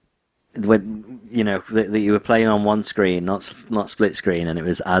 Like when that you were playing on one screen, not split screen, and it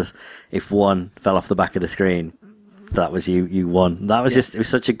was as if one fell off the back of the screen. That was you won. That was it was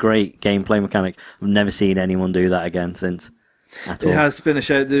such a great gameplay mechanic. I've never seen anyone do that again since. At all. It has been a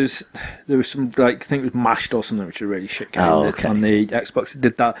show. There was some I think it was Mashed or something, which was a really shit game on the Xbox. It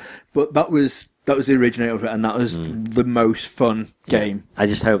did that, but that was the originator of it, and that was the most fun game. I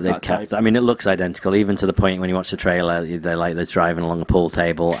just hope they've kept. I mean, it looks identical, even to the point when you watch the trailer, they're driving along a pool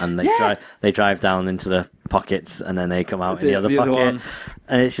table, and they drive down into the pockets, and then they come out in the other pocket, one.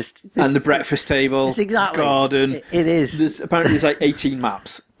 And it's just and the breakfast table, it's exactly garden. It is. Apparently, there's like 18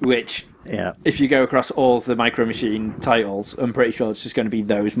 maps, which. Yeah. If you go across all of the Micro Machine titles, I'm pretty sure it's just going to be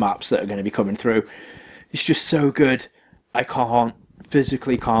those maps that are going to be coming through. It's just so good. I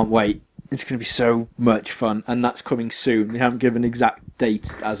physically can't wait. It's going to be so much fun, and that's coming soon. We haven't given exact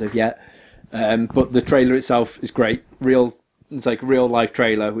dates as of yet, But the trailer itself is great. It's like a real life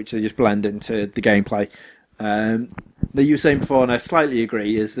trailer, which they just blend into the gameplay. That you were saying before, and I slightly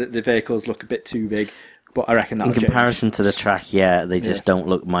agree, is that the vehicles look a bit too big. But I reckon that'll In comparison to the track, they just Yeah. don't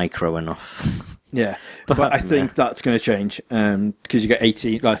look micro enough. Yeah, but I think that's going to change because you get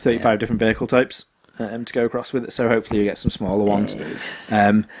 35 different vehicle types to go across with it. So hopefully you get some smaller ones.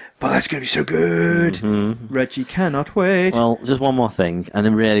 But that's going to be so good. Reggie cannot wait. Well, just one more thing, and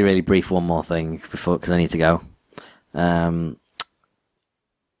a really, really brief one more thing because I need to go.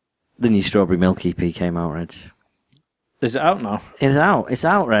 The new Strawberry Milk EP came out, Reg. Is it out now? It's out. It's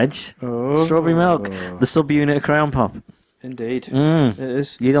out, Reg. Oh. Strawberry Milk, the subunit of Crayon Pop. Indeed. Mm. It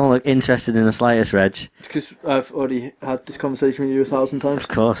is. You don't look interested in the slightest, Reg. Because I've already had this conversation with you 1,000 times. Of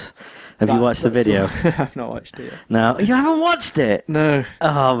course. Have you watched the video? I've not watched it yet. No, you haven't watched it. No.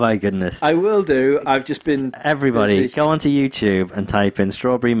 Oh my goodness! I will do. I've just been... Everybody, busy. go onto YouTube and type in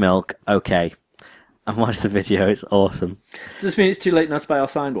Strawberry Milk. Okay, and watch the video. It's awesome. Does this mean it's too late not to buy our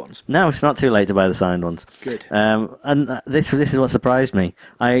signed ones? No, it's not too late to buy the signed ones. Good. And this is what surprised me.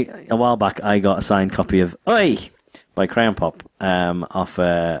 A while back I got a signed copy of Oi by Crayon Pop off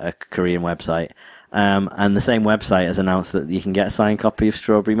a Korean website. And the same website has announced that you can get a signed copy of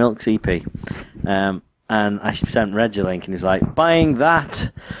Strawberry Milk's EP. And I sent Reg a link and he's like, buying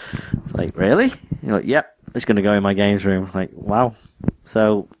that. It's like, really? You're like, yep, it's going to go in my games room. Like, wow.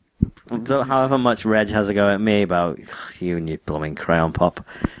 So, however much Reg has a go at me about you and your blooming Crayon Pop,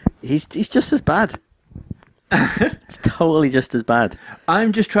 he's just as bad. It's totally just as bad.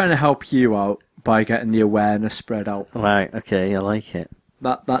 I'm just trying to help you out by getting the awareness spread out. Right, okay, I like it.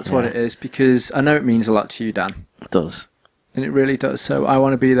 That's what it is, because I know it means a lot to you, Dan. It does. And it really does. So I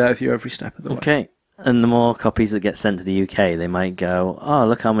want to be there with you every step of the way. Okay. And the more copies that get sent to the UK, they might go, oh,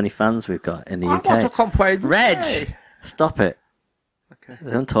 look how many fans we've got in the UK. I want to complain. Reg! Stop it. Okay.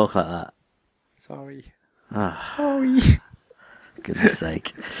 Don't talk like that. Sorry. Ah, Sorry. goodness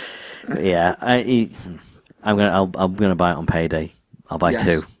sake. But yeah, I'm gonna buy it on payday. I'll buy Yes.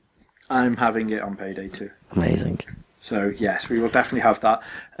 2. I'm having it on payday too. Amazing. So yes, we will definitely have that.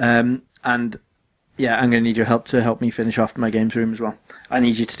 And yeah, I'm going to need your help to help me finish off my games room as well. I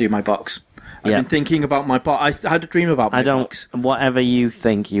need you to do my box. I've Yeah. been thinking about my box. I had a dream about my box. Whatever you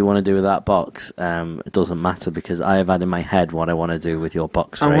think you want to do with that box, it doesn't matter because I have had in my head what I want to do with your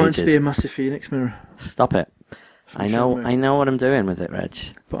box for I want ages. it to be a massive Phoenix mirror. Stop it. From I know Shenmue. what I'm doing with it, Reg.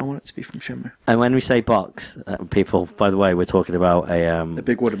 But I want it to be from Shenmue. And when we say box, people, by the way, we're talking about A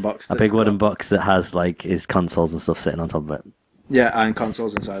big wooden box. a big wooden box that has like his consoles and stuff sitting on top of it Yeah, and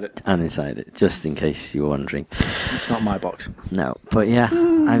consoles inside it. and inside it, just in case you were wondering. It's not my box. No, but yeah,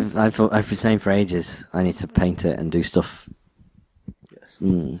 I've been saying for ages I need to paint it and do stuff. Yes.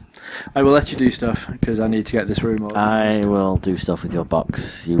 Mm. I will let you do stuff because I need to get this room I organised. will do stuff with your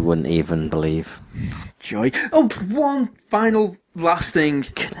box. You wouldn't even believe. Joy. Oh, one final last thing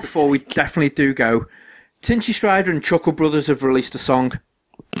before we definitely do go. Tinchy Strider and Chuckle Brothers have released a song.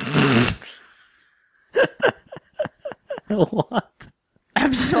 What?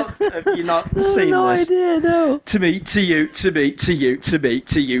 Have you not seen No this? idea. No. To me, to you, to me, to you, to me,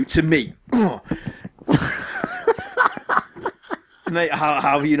 to you, to me. Mate, how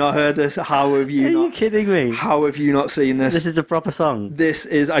have you not heard this? How have Are you you not? kidding me? How have you not seen this? This is a proper song. This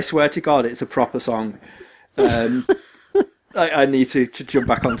is, I swear to God, it's a proper song. I need to jump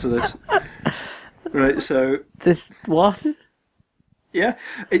back onto this. Right, so This what? yeah,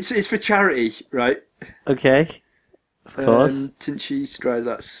 it's for charity, right? Okay. Of course. Tinchy Strider.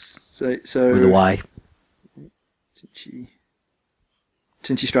 That's so. With a Y.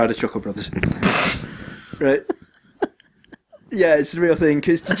 Tinchy Strider Chuckle Brothers. Right. Yeah, it's the real thing.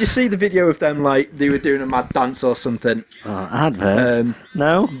 Because did you see the video of them like they were doing a mad dance or something Oh, adverts.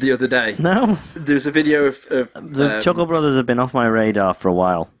 No. the other day? No. There's a video of The Chuckle Brothers have been off my radar for a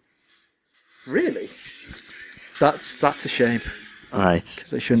while. Really? That's a shame. Right. 'Cause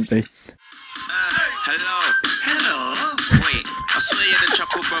they shouldn't be. Hello. Hello. Wait, I swear you're the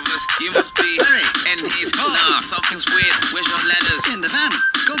Chuckle Brothers. You must be Barry. in his. Nah, something's weird. Where's your ladders? In the van.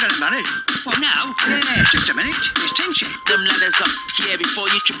 Go get him, Barry. What now? Yeah, just a minute. It's Tinchy. Them ladders up here before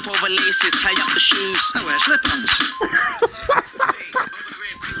you trip over laces. Tie up the shoes. I wear slip-ons.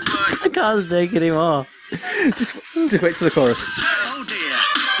 I can't take it anymore. Just wait till the chorus. Oh dear.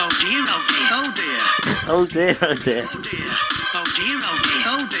 Oh dear, oh dear. Oh dear. Oh dear, oh dear. Oh dear. Oh dear, oh dear.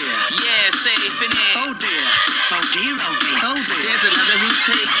 Oh dear. Yeah, safe in it. Oh dear. Oh dear, oh dear. Oh dear. There's another who's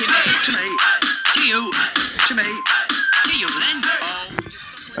taking it. To me. To you. To me. To you then. Oh.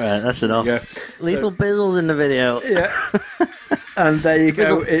 Alright, that's enough. There you go. Lethal Bizzle's in the video. Yeah. And there you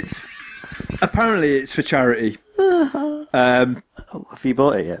go. It's apparently it's for charity. Oh, have you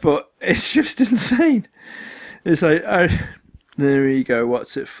bought it yet? But it's just insane. It's like, there you go.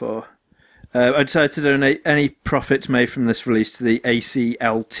 What's it for? I decided to donate any profits made from this release to the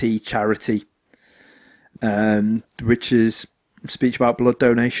ACLT charity, which is speech about blood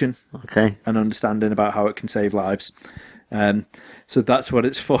donation Okay. and understanding about how it can save lives. So that's what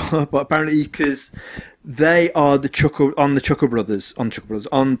it's for. But apparently, because they are the Chuckle Brothers, on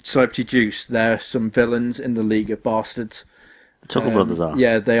Celebrity Juice, they're some villains in the League of Bastards. Chuckle Brothers are.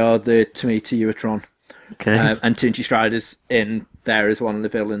 Yeah, they are the Tamita Uatron. Okay. And Tinchy Strider's in there as one of the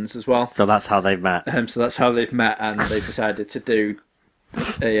villains as well. So that's how they've met. So that's how they've met, and they decided to do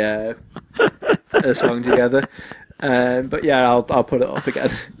a song together. But yeah, I'll put it up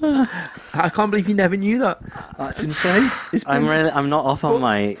again. I can't believe you never knew that. That's insane. I'm not up on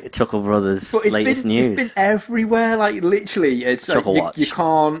my Chuckle Brothers latest news. It's been everywhere. Like literally, it's Chuckle like Watch. you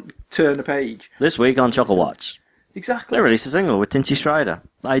can't turn a page. This week on Chuckle Watch, Exactly. they released a single with Tinchy Strider.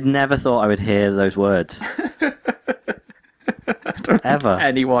 I never thought I would hear those words. Ever.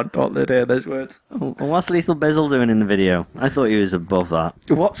 Anyone thought they'd hear those words. And what's Lethal Bizzle doing in the video? I thought he was above that.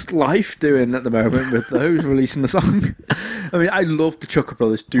 What's Life doing at the moment with those releasing the song? I mean, I love the Chuckle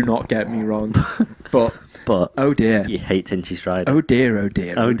Brothers, do not get me wrong. But oh dear. You hate Tinchy Strider. Oh dear, oh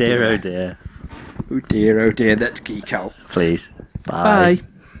dear. Oh dear, oh dear. Oh dear, oh dear, let's geek out. Please. Bye.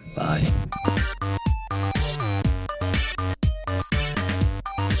 Bye. Bye.